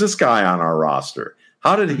 who was this guy on our roster?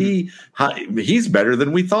 How did he's better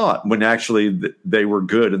than we thought, when actually they were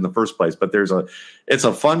good in the first place. But it's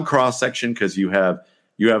a fun cross section because you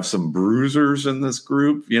have some bruisers in this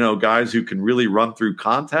group, you know, guys who can really run through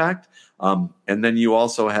contact. And then you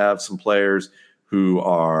also have some players who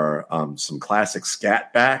are some classic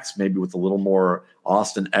scat backs, maybe with a little more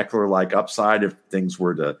Austin Eckler-like upside if things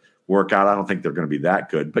were to work out. I don't think they're going to be that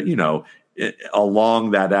good, but, you know,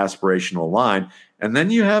 along that aspirational line. And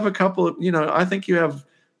then you have a couple of, you know, I think you have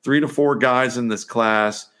 3 to 4 guys in this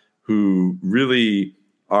class who really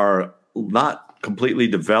are not completely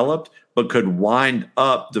developed, but could wind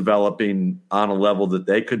up developing on a level that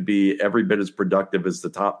they could be every bit as productive as the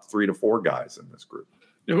top 3 to 4 guys in this group.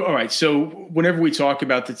 All right. So whenever we talk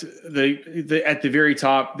about the at the very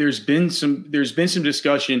top, there's been some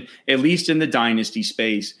discussion, at least in the dynasty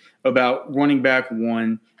space, about running back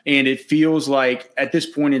one. And it feels like at this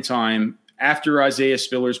point in time, after Isaiah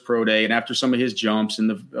Spiller's pro day and after some of his jumps and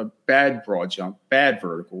the bad broad jump, bad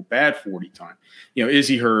vertical, bad 40 time, you know, is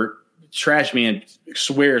he hurt? Trash Man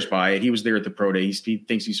swears by it. He was there at the pro day. He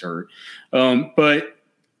thinks he's hurt. But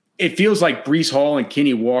it feels like Breece Hall and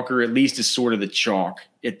Kenny Walker at least is sort of the chalk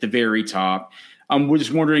at the very top. We're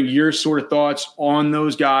just wondering your sort of thoughts on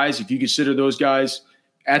those guys, if you consider those guys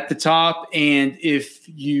at the top, and if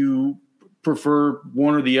you prefer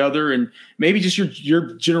one or the other, and maybe just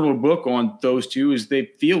your general book on those two, as they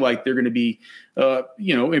feel like they're going to be,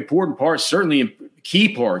 important parts, certainly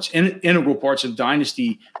key parts, and integral parts of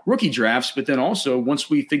dynasty rookie drafts. But then also, once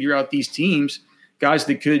we figure out these teams, guys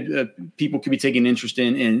that people could be taking interest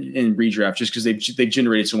in redraft, just because they've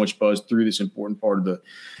generated so much buzz through this important part of the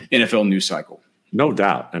NFL news cycle. No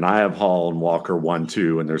doubt. And I have Hall and Walker 1,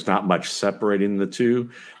 2, and there's not much separating the two.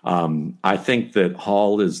 I think that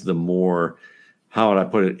Hall is the more, how would I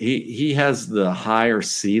put it? He has the higher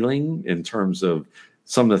ceiling in terms of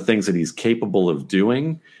some of the things that he's capable of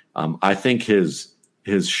doing. I think his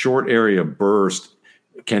short area burst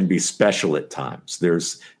can be special at times.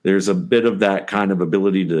 There's a bit of that kind of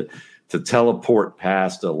ability to teleport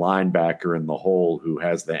past a linebacker in the hole who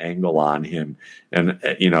has the angle on him, and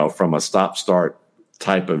from a stop-start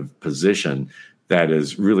type of position that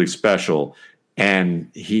is really special. And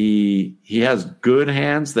he has good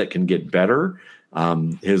hands that can get better.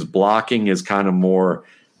 His blocking is kind of more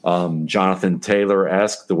Jonathan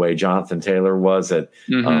Taylor-esque, the way Jonathan Taylor was at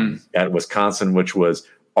Wisconsin, which was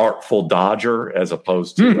artful dodger as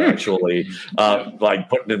opposed to actually like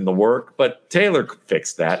putting in the work. But Taylor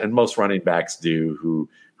fixed that, and most running backs do who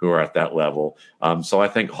are at that level. So I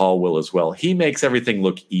think Hall will as well. He makes everything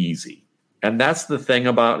look easy. And that's the thing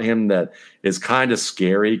about him that is kind of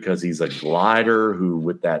scary, because he's a glider who,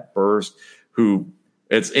 with that burst,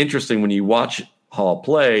 it's interesting when you watch Hall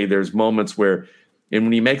play, there's moments where, and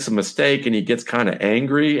when he makes a mistake and he gets kind of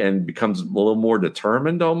angry and becomes a little more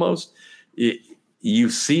determined almost, you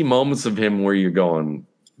see moments of him where you're going,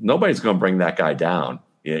 nobody's going to bring that guy down.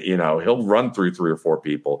 He'll run through 3 or 4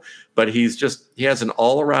 people, but he has an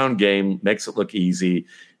all-around game, makes it look easy.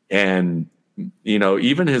 And,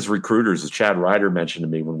 even his recruiters, as Chad Ryder mentioned to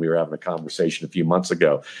me when we were having a conversation a few months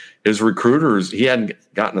ago, his recruiters, he hadn't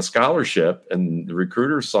gotten a scholarship, and the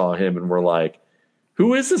recruiters saw him and were like,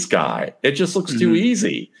 who is this guy? It just looks too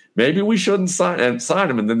easy. Maybe we shouldn't sign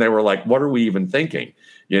him. And then they were like, what are we even thinking?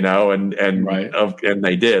 And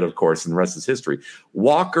they did, of course, and the rest is history.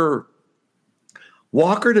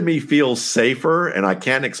 Walker to me feels safer, and I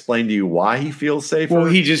can't explain to you why he feels safer. Well,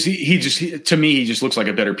 he to me, he just looks like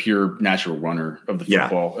a better pure natural runner of the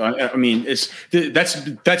football. Yeah. I mean,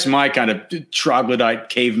 that's my kind of troglodyte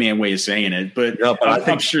caveman way of saying it. But,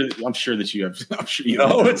 I'm sure that you have. I'm sure you.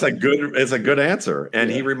 No, it's a good answer, and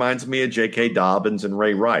he reminds me of J.K. Dobbins and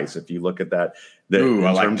Ray Rice. If you look at that, in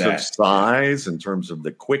terms of size, in terms of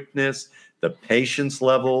the quickness, the patience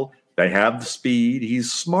level. They have the speed.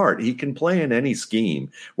 He's smart. He can play in any scheme.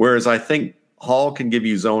 Whereas I think Hall can give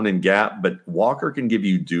you zone and gap, but Walker can give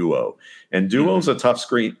you duo. And duo is a tough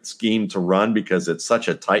scheme to run because it's such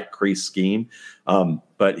a tight crease scheme.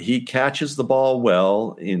 But he catches the ball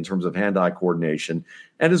well in terms of hand-eye coordination,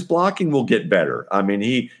 and his blocking will get better. I mean,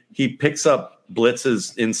 he picks up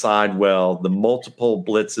blitzes inside well. The multiple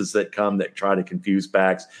blitzes that come that try to confuse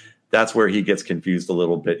backs, that's where he gets confused a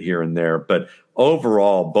little bit here and there. But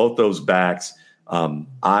overall, both those backs,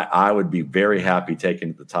 I would be very happy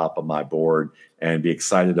taking to the top of my board and be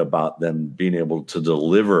excited about them being able to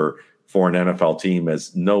deliver for an NFL team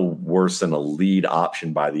as no worse than a lead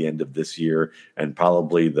option by the end of this year, and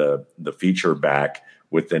probably the feature back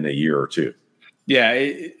within a year or two.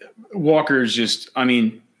 Yeah, Walker's just, I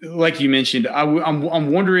mean, like you mentioned,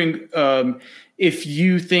 I'm wondering if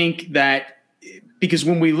you think that, because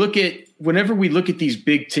whenever we look at these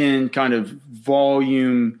Big Ten kind of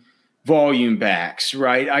volume backs,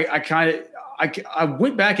 right? I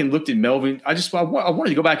went back and looked at Melvin. I wanted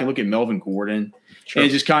to go back and look at Melvin Gordon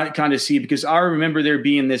and just kind of see, because I remember there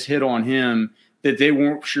being this hit on him that they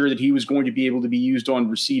weren't sure that he was going to be able to be used on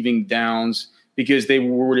receiving downs because they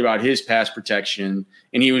were worried about his pass protection.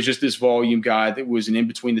 And he was just this volume guy that was an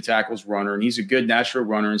in-between the tackles runner. And he's a good natural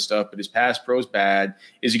runner and stuff, but his pass pro is bad.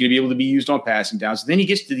 Is he going to be able to be used on passing downs? So then he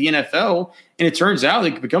gets to the NFL, and it turns out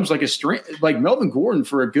it becomes like a strength. Like Melvin Gordon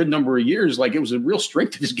for a good number of years, like it was a real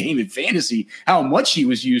strength of his game in fantasy, how much he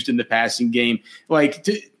was used in the passing game. Like,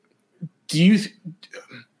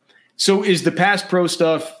 so is the pass pro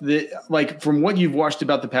stuff that, like, from what you've watched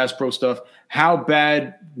about the pass pro stuff, how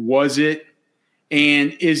bad was it?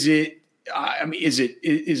 And is it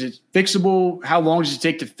fixable? How long does it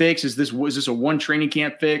take to fix? Is this a one training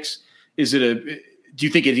camp fix? Do you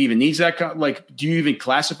think it even needs that? Like, do you even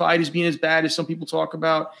classify it as being as bad as some people talk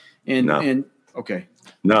about? And Okay.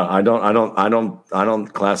 No, I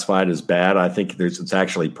don't classify it as bad. I think it's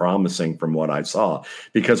actually promising from what I saw,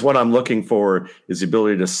 because what I'm looking for is the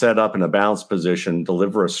ability to set up in a balanced position,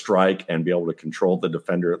 deliver a strike, and be able to control the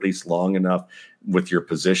defender at least long enough with your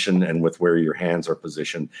position and with where your hands are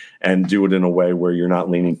positioned, and do it in a way where you're not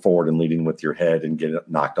leaning forward and leading with your head and get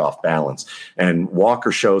knocked off balance. And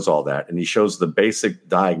Walker shows all that, and he shows the basic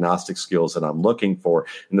diagnostic skills that I'm looking for.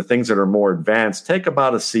 And the things that are more advanced take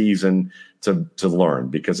about a season to learn,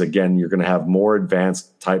 because again, you're going to have more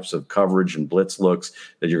advanced types of coverage and blitz looks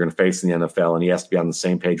that you're going to face in the NFL, and he has to be on the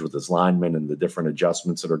same page with his linemen and the different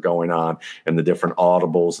adjustments that are going on and the different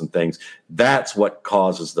audibles and things. That's what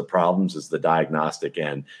causes the problems, is the diagnostic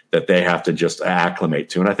end that they have to just acclimate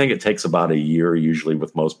to. And I think it takes about a year usually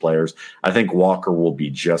with most players. I think Walker will be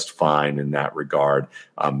just fine in that regard.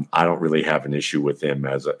 I don't really have an issue with him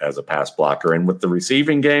as a pass blocker. And with the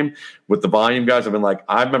receiving game, with the volume guys, I've been like,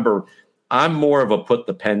 I remember I'm more of a put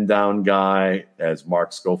the pen down guy, as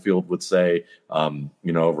Mark Schofield would say,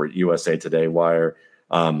 over at USA Today Wire,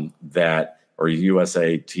 or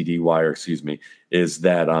USA TD Wire, is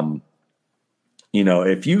that,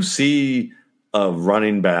 if you see a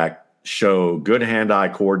running back show good hand-eye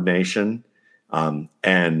coordination,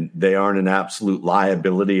 and they aren't an absolute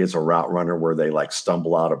liability as a route runner where they like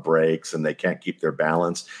stumble out of breaks and they can't keep their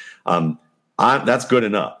balance, that's good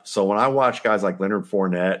enough. So when I watch guys like Leonard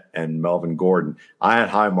Fournette and Melvin Gordon, I had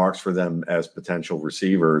high marks for them as potential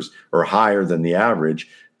receivers, or higher than the average,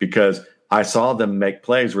 because I saw them make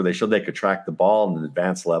plays where they showed they could track the ball in an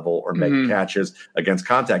advanced level or make catches against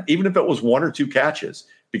contact, even if it was one or two catches,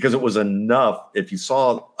 because it was enough. If you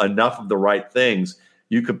saw enough of the right things,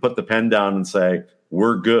 you could put the pen down and say,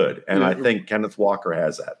 we're good. And I think Kenneth Walker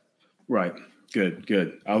has that. Right.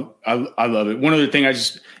 Good. I love it. One other thing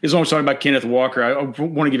as long as we're talking about Kenneth Walker, I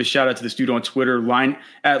want to give a shout out to this dude on Twitter,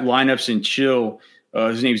 at Lineups and Chill.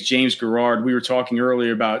 His name is James Garrard. We were talking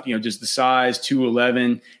earlier about, just the size,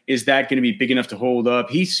 211. Is that going to be big enough to hold up?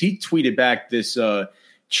 He tweeted back this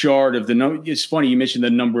chart of the number. It's funny you mentioned the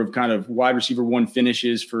number of kind of wide receiver one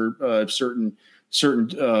finishes for certain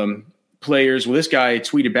players. Well, this guy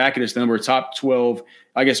tweeted back at us the number of top 12,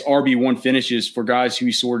 I guess, RB1 finishes for guys who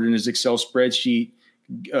he sorted in his Excel spreadsheet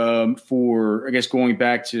for, I guess, going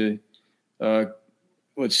back to,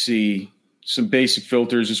 let's see, some basic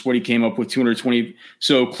filters is what he came up with, 220.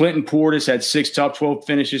 So Clinton Portis had 6 top 12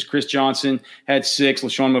 finishes. Chris Johnson had 6.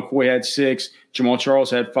 LaShawn McCoy had 6. Jamal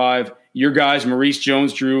Charles had 5. Your guys, Maurice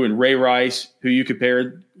Jones-Drew and Ray Rice, who you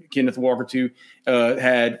compared Kenneth Walker to,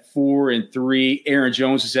 had 4 and 3. Aaron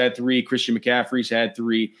Jones has had 3. Christian McCaffrey's had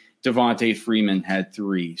 3. Devontae Freeman had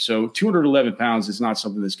 3. So 211 pounds is not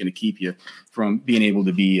something that's going to keep you from being able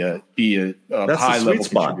to be a high level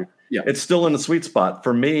contributor. Yeah, it's still in the sweet spot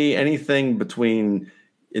for me. Anything between,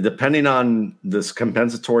 depending on this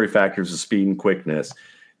compensatory factors of speed and quickness,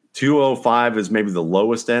 205 is maybe the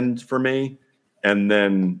lowest end for me. And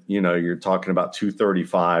then, you're talking about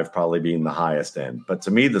 235 probably being the highest end. But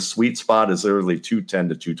to me, the sweet spot is literally 210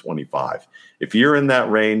 to 225. If you're in that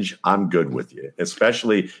range, I'm good with you,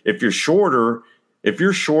 especially if you're shorter. If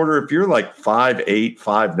you're like 5'8",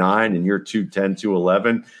 5'9", and you're 210,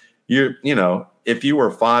 211, if you were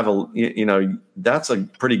 5, that's a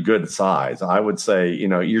pretty good size. I would say,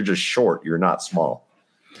 you're just short. You're not small.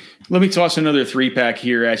 Let me toss another 3-pack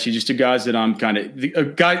here at you, just to guys that I'm kind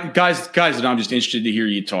of guys that I'm just interested to hear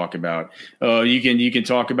you talk about. You can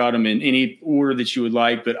talk about them in any order that you would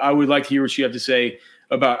like, but I would like to hear what you have to say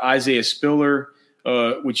about Isaiah Spiller,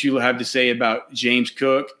 what you have to say about James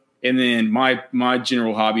Cook, and then my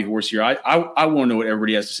general hobby horse here. I want to know what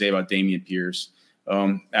everybody has to say about Dameon Pierce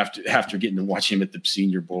after getting to watch him at the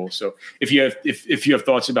Senior Bowl. So if you have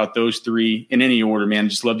thoughts about those 3 in any order, man,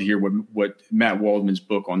 I'd just love to hear what Matt Waldman's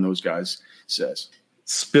book on those guys says.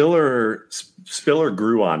 Spiller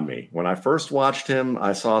grew on me. When I first watched him,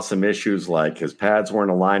 I saw some issues like his pads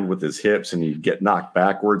weren't aligned with his hips and he'd get knocked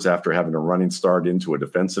backwards after having a running start into a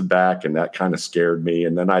defensive back, and that kind of scared me.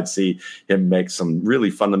 And then I'd see him make some really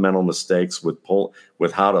fundamental mistakes with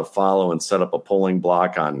how to follow and set up a pulling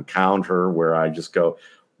block on counter, where I just go,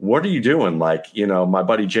 what are you doing? Like, my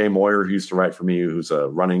buddy Jay Moyer, who used to write for me, who's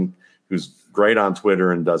great on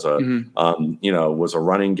Twitter and does was a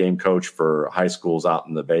running game coach for high schools out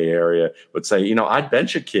in the Bay Area, would say, I'd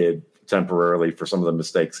bench a kid temporarily for some of the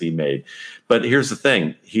mistakes he made. But here's the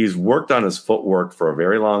thing. He's worked on his footwork for a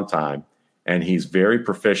very long time, and he's very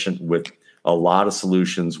proficient with a lot of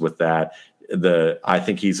solutions with that. I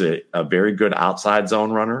think he's a very good outside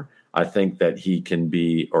zone runner. I think that he can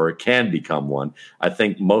become one. I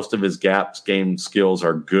think most of his game skills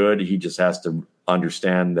are good. He just has to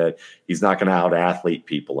understand that he's not going to out athlete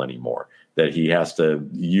people anymore, that he has to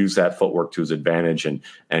use that footwork to his advantage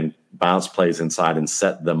and bounce plays inside and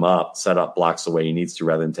set up blocks the way he needs to,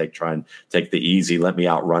 rather than try and take the easy, let me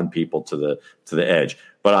outrun people to the edge.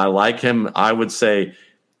 But I like him. I would say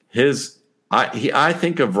I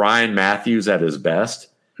think of Ryan Matthews at his best.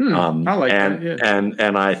 I like that.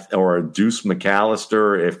 Yeah. Or a Deuce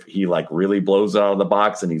McAllister, if he like really blows out of the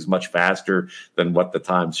box and he's much faster than what the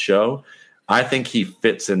times show. I think he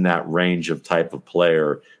fits in that range of type of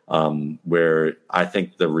player, where I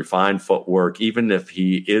think the refined footwork, even if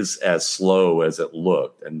he is as slow as it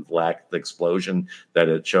looked and lacked the explosion that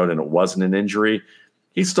it showed, and it wasn't an injury,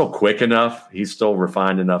 he's still quick enough. He's still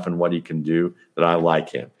refined enough in what he can do that I like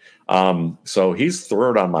him. So he's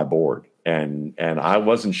third on my board, and I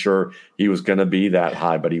wasn't sure he was going to be that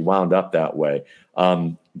high, but he wound up that way.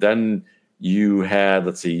 Then you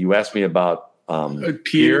had, you asked me about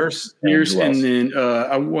Pierce, and then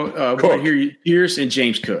I want to hear you, Pierce and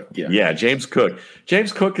James Cook. Yeah, James Cook.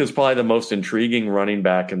 James Cook is probably the most intriguing running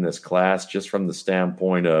back in this class, just from the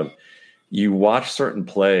standpoint of you watch certain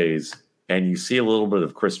plays and you see a little bit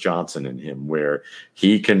of Chris Johnson in him, where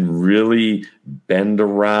he can really bend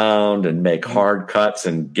around and make hard cuts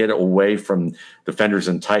and get away from defenders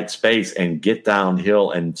in tight space and get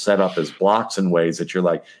downhill and set up his blocks in ways that you're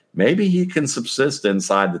like, maybe he can subsist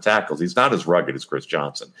inside the tackles. He's not as rugged as Chris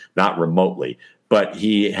Johnson, not remotely, but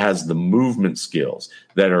he has the movement skills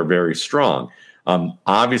that are very strong.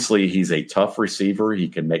 Obviously, he's a tough receiver. He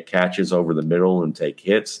can make catches over the middle and take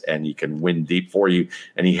hits, and he can win deep for you.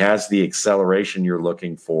 And he has the acceleration you're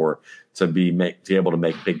looking for to be able to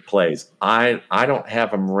make big plays. I don't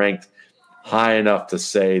have him ranked high enough to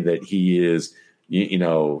say that he is,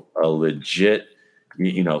 a legit,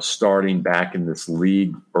 starting back in this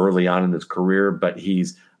league early on in his career. But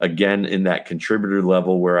he's, again, in that contributor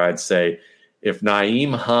level where I'd say if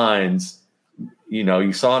Nyheim Hines,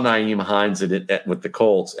 you saw Nyheim Hines with the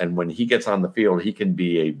Colts, and when he gets on the field, he can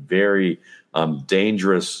be a very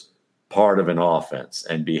dangerous part of an offense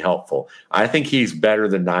and be helpful. I think he's better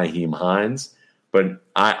than Nyheim Hines, but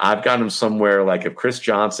I've got him somewhere like if Chris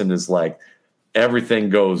Johnson is like everything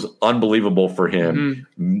goes unbelievable for him,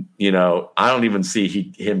 I don't even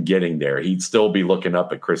see him getting there. He'd still be looking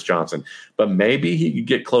up at Chris Johnson, but maybe he could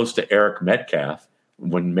get close to Eric Metcalf.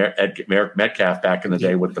 When Eric Metcalf back in the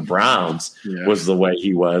day with the Browns was the way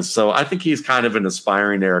he was. So I think he's kind of an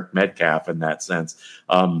aspiring Eric Metcalf in that sense.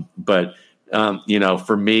 But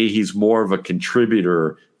for me, he's more of a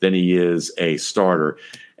contributor than he is a starter.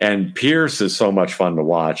 And Pierce is so much fun to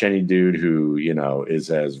watch. Any dude who, is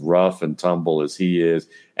as rough and tumble as he is.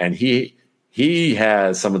 And he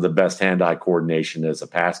has some of the best hand-eye coordination as a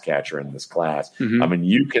pass catcher in this class. I mean,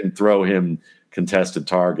 you can throw him contested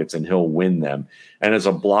targets and he'll win them. And as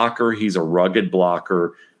a blocker, he's a rugged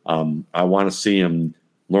blocker. I want to see him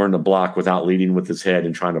learn to block without leading with his head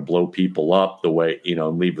and trying to blow people up the way,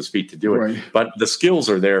 and leave his feet to do it. Right. But the skills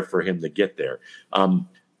are there for him to get there.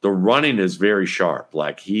 The running is very sharp.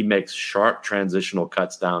 Like he makes sharp transitional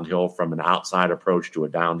cuts downhill from an outside approach to a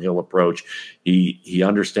downhill approach. He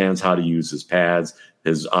understands how to use his pads.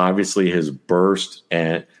 His burst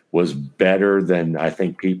was better than I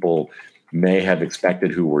think people may have expected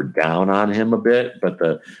who were down on him a bit, but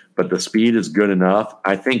the speed is good enough.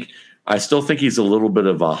 I still think he's a little bit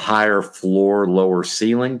of a higher floor, lower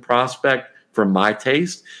ceiling prospect for my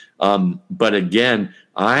taste. But again,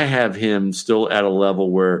 I have him still at a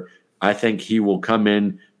level where I think he will come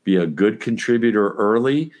in, be a good contributor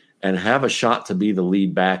early, and have a shot to be the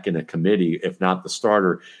lead back in a committee, if not the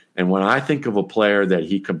starter. And when I think of a player that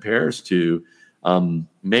he compares to,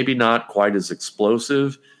 maybe not quite as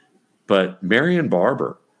explosive, but Marion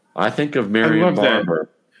Barber. I think of Marion Barber.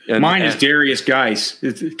 Mine is Darius Geis.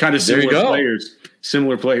 It's kind of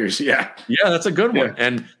similar players. Yeah. Yeah, that's a good one.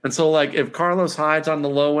 Yeah. And so like if Carlos Hyde's on the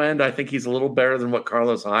low end, I think he's a little better than what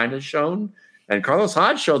Carlos Hyde has shown. And Carlos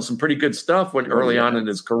Hyde showed some pretty good stuff early on in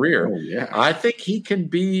his career. Oh, yeah. I think he can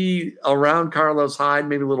be around Carlos Hyde,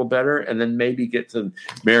 maybe a little better, and then maybe get to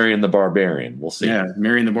Marion the Barbarian. We'll see. Yeah,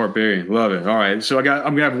 Marion the Barbarian. Love it. All right. So I'm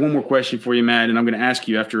going to have one more question for you, Matt, and I'm going to ask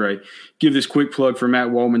you after I give this quick plug for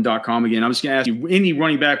MattWaldman.com again. I'm just going to ask you any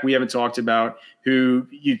running back we haven't talked about who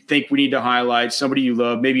you think we need to highlight, somebody you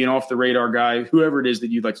love, maybe an off-the-radar guy, whoever it is that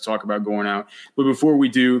you'd like to talk about going out. But before we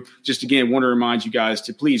do, just again, want to remind you guys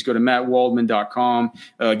to please go to MattWaldman.com,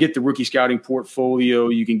 get the rookie scouting portfolio.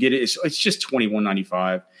 You can get it. It's just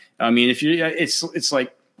 $21.95. I mean, if you, it's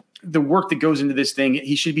like the work that goes into this thing,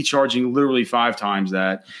 he should be charging literally 5 times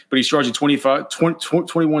that, but he's charging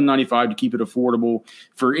 $21.95 to keep it affordable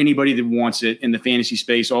for anybody that wants it in the fantasy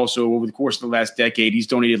space. Also, over the course of the last decade, he's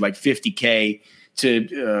donated like $50K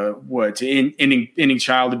to ending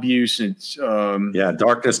child abuse and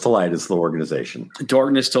Darkness to Light is the organization.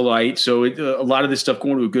 Darkness to Light. So a lot of this stuff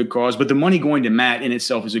going to a good cause, but the money going to Matt in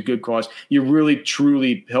itself is a good cause. You're really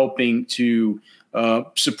truly helping to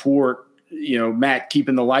support Matt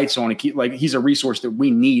keeping the lights on and he's a resource that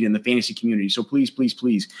we need in the fantasy community. So please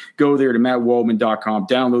go there to mattwaldman.com,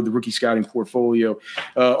 download the rookie scouting portfolio.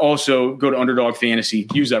 Also go to Underdog Fantasy,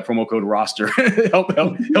 use that promo code roster. help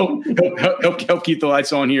keep the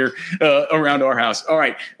lights on here around our house. All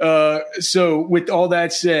right. So with all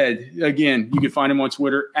that said, again, you can find him on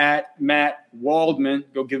Twitter at Matt Waldman.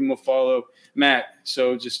 Go give him a follow, Matt.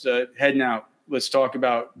 So just heading out. Let's talk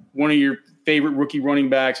about one of your favorite rookie running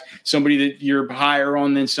backs, somebody that you're higher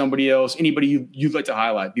on than somebody else, anybody you'd like to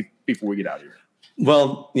highlight before we get out of here.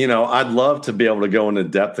 Well, I'd love to be able to go into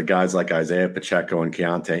depth of guys like Isaiah Pacheco and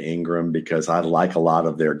Keontae Ingram because I like a lot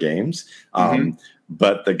of their games.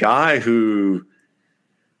 But the guy who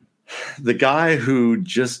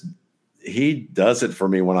just he does it for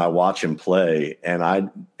me when I watch him play,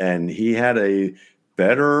 and he had a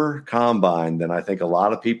better combine than I think a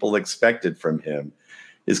lot of people expected from him,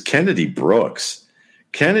 is Kennedy Brooks.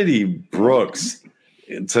 Kennedy Brooks,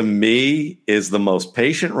 to me, is the most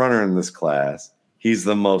patient runner in this class. He's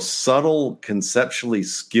the most subtle, conceptually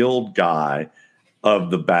skilled guy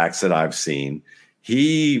of the backs that I've seen.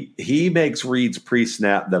 He makes reads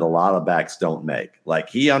pre-snap that a lot of backs don't make. Like,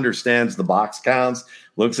 he understands the box counts,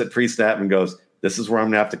 looks at pre-snap and goes, this is where I'm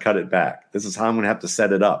going to have to cut it back. This is how I'm going to have to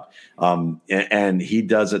set it up. And he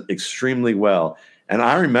does it extremely well. And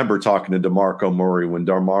I remember talking to DeMarco Murray when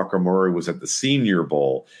DeMarco Murray was at the Senior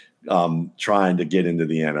Bowl trying to get into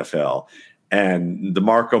the NFL. And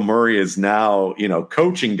DeMarco Murray is now,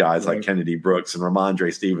 coaching guys like Kennedy Brooks and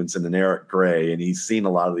Ramondre Stevenson and Eric Gray. And he's seen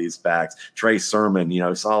a lot of these backs. Trey Sermon, he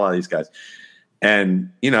saw a lot of these guys.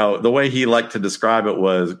 And, the way he liked to describe it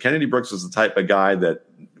was Kennedy Brooks was the type of guy that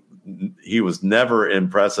he was never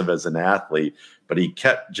impressive as an athlete, but he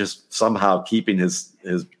kept just somehow keeping his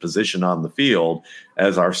position on the field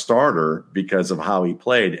as our starter because of how he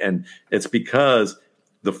played. And it's because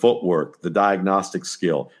the footwork, the diagnostic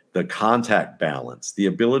skill, the contact balance, the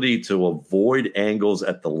ability to avoid angles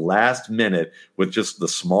at the last minute with just the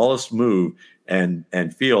smallest move and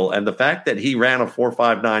feel. And the fact that he ran a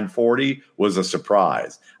 4.59 40 was a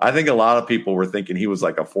surprise. I think a lot of people were thinking he was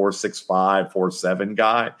like a 4.65, 4.7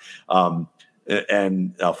 guy.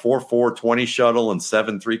 And a 4.4 20 shuttle and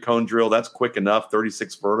 7.3 cone drill, that's quick enough,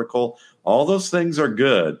 36 vertical. All those things are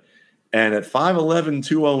good. And at 5'11",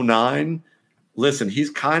 209, listen,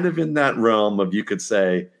 he's kind of in that realm of, you could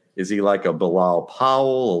say, is he like a Bilal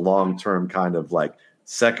Powell, a long-term kind of like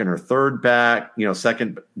second or third back,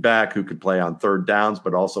 second back who could play on third downs,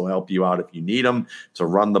 but also help you out if you need him to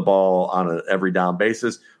run the ball on an every down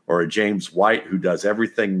basis, or a James White who does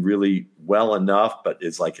everything really well enough, but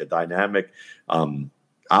is like a dynamic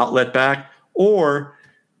outlet back? Or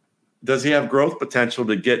does he have growth potential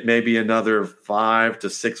to get maybe another 5 to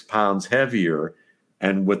 6 pounds heavier?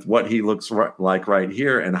 And with what he looks like right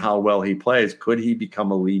here and how well he plays, could he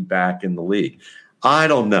become a lead back in the league? I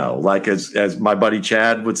don't know. Like, as my buddy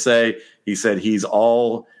Chad would say, he said he's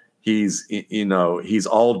all juice,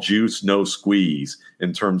 no squeeze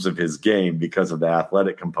in terms of his game because of the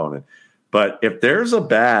athletic component. But if there's a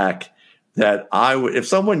back that if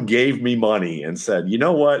someone gave me money and said, you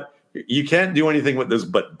know what, you can't do anything with this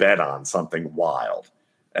but bet on something wild.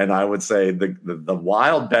 And I would say the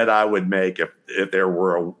wild bet I would make, if there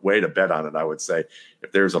were a way to bet on it, I would say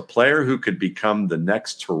if there's a player who could become the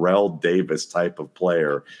next Terrell Davis type of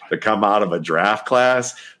player to come out of a draft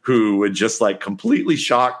class, who would just like completely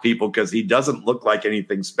shock people because he doesn't look like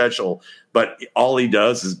anything special, but all he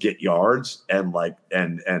does is get yards and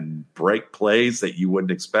break plays that you wouldn't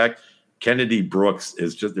expect. Kennedy Brooks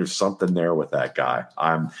is just, there's something there with that guy.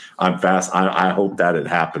 I'm fast. I hope that it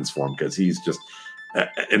happens for him, because he's just,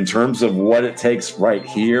 in terms of what it takes right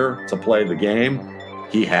here to play the game,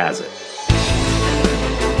 he has it.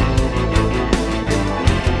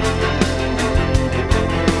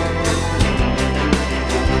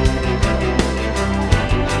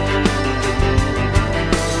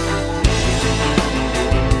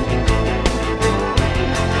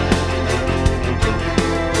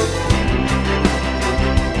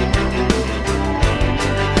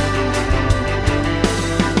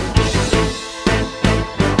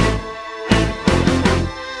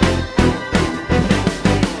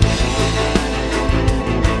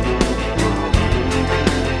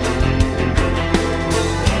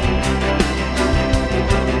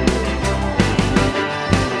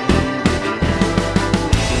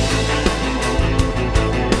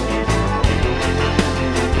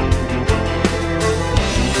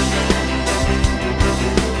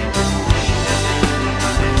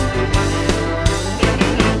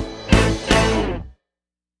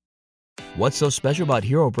 What's so special about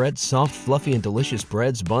Hero Bread's soft, fluffy, and delicious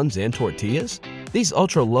breads, buns, and tortillas? These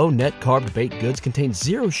ultra-low net-carb baked goods contain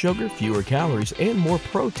zero sugar, fewer calories, and more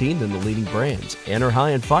protein than the leading brands, and are high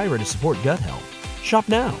in fiber to support gut health. Shop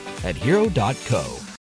now at Hero.co.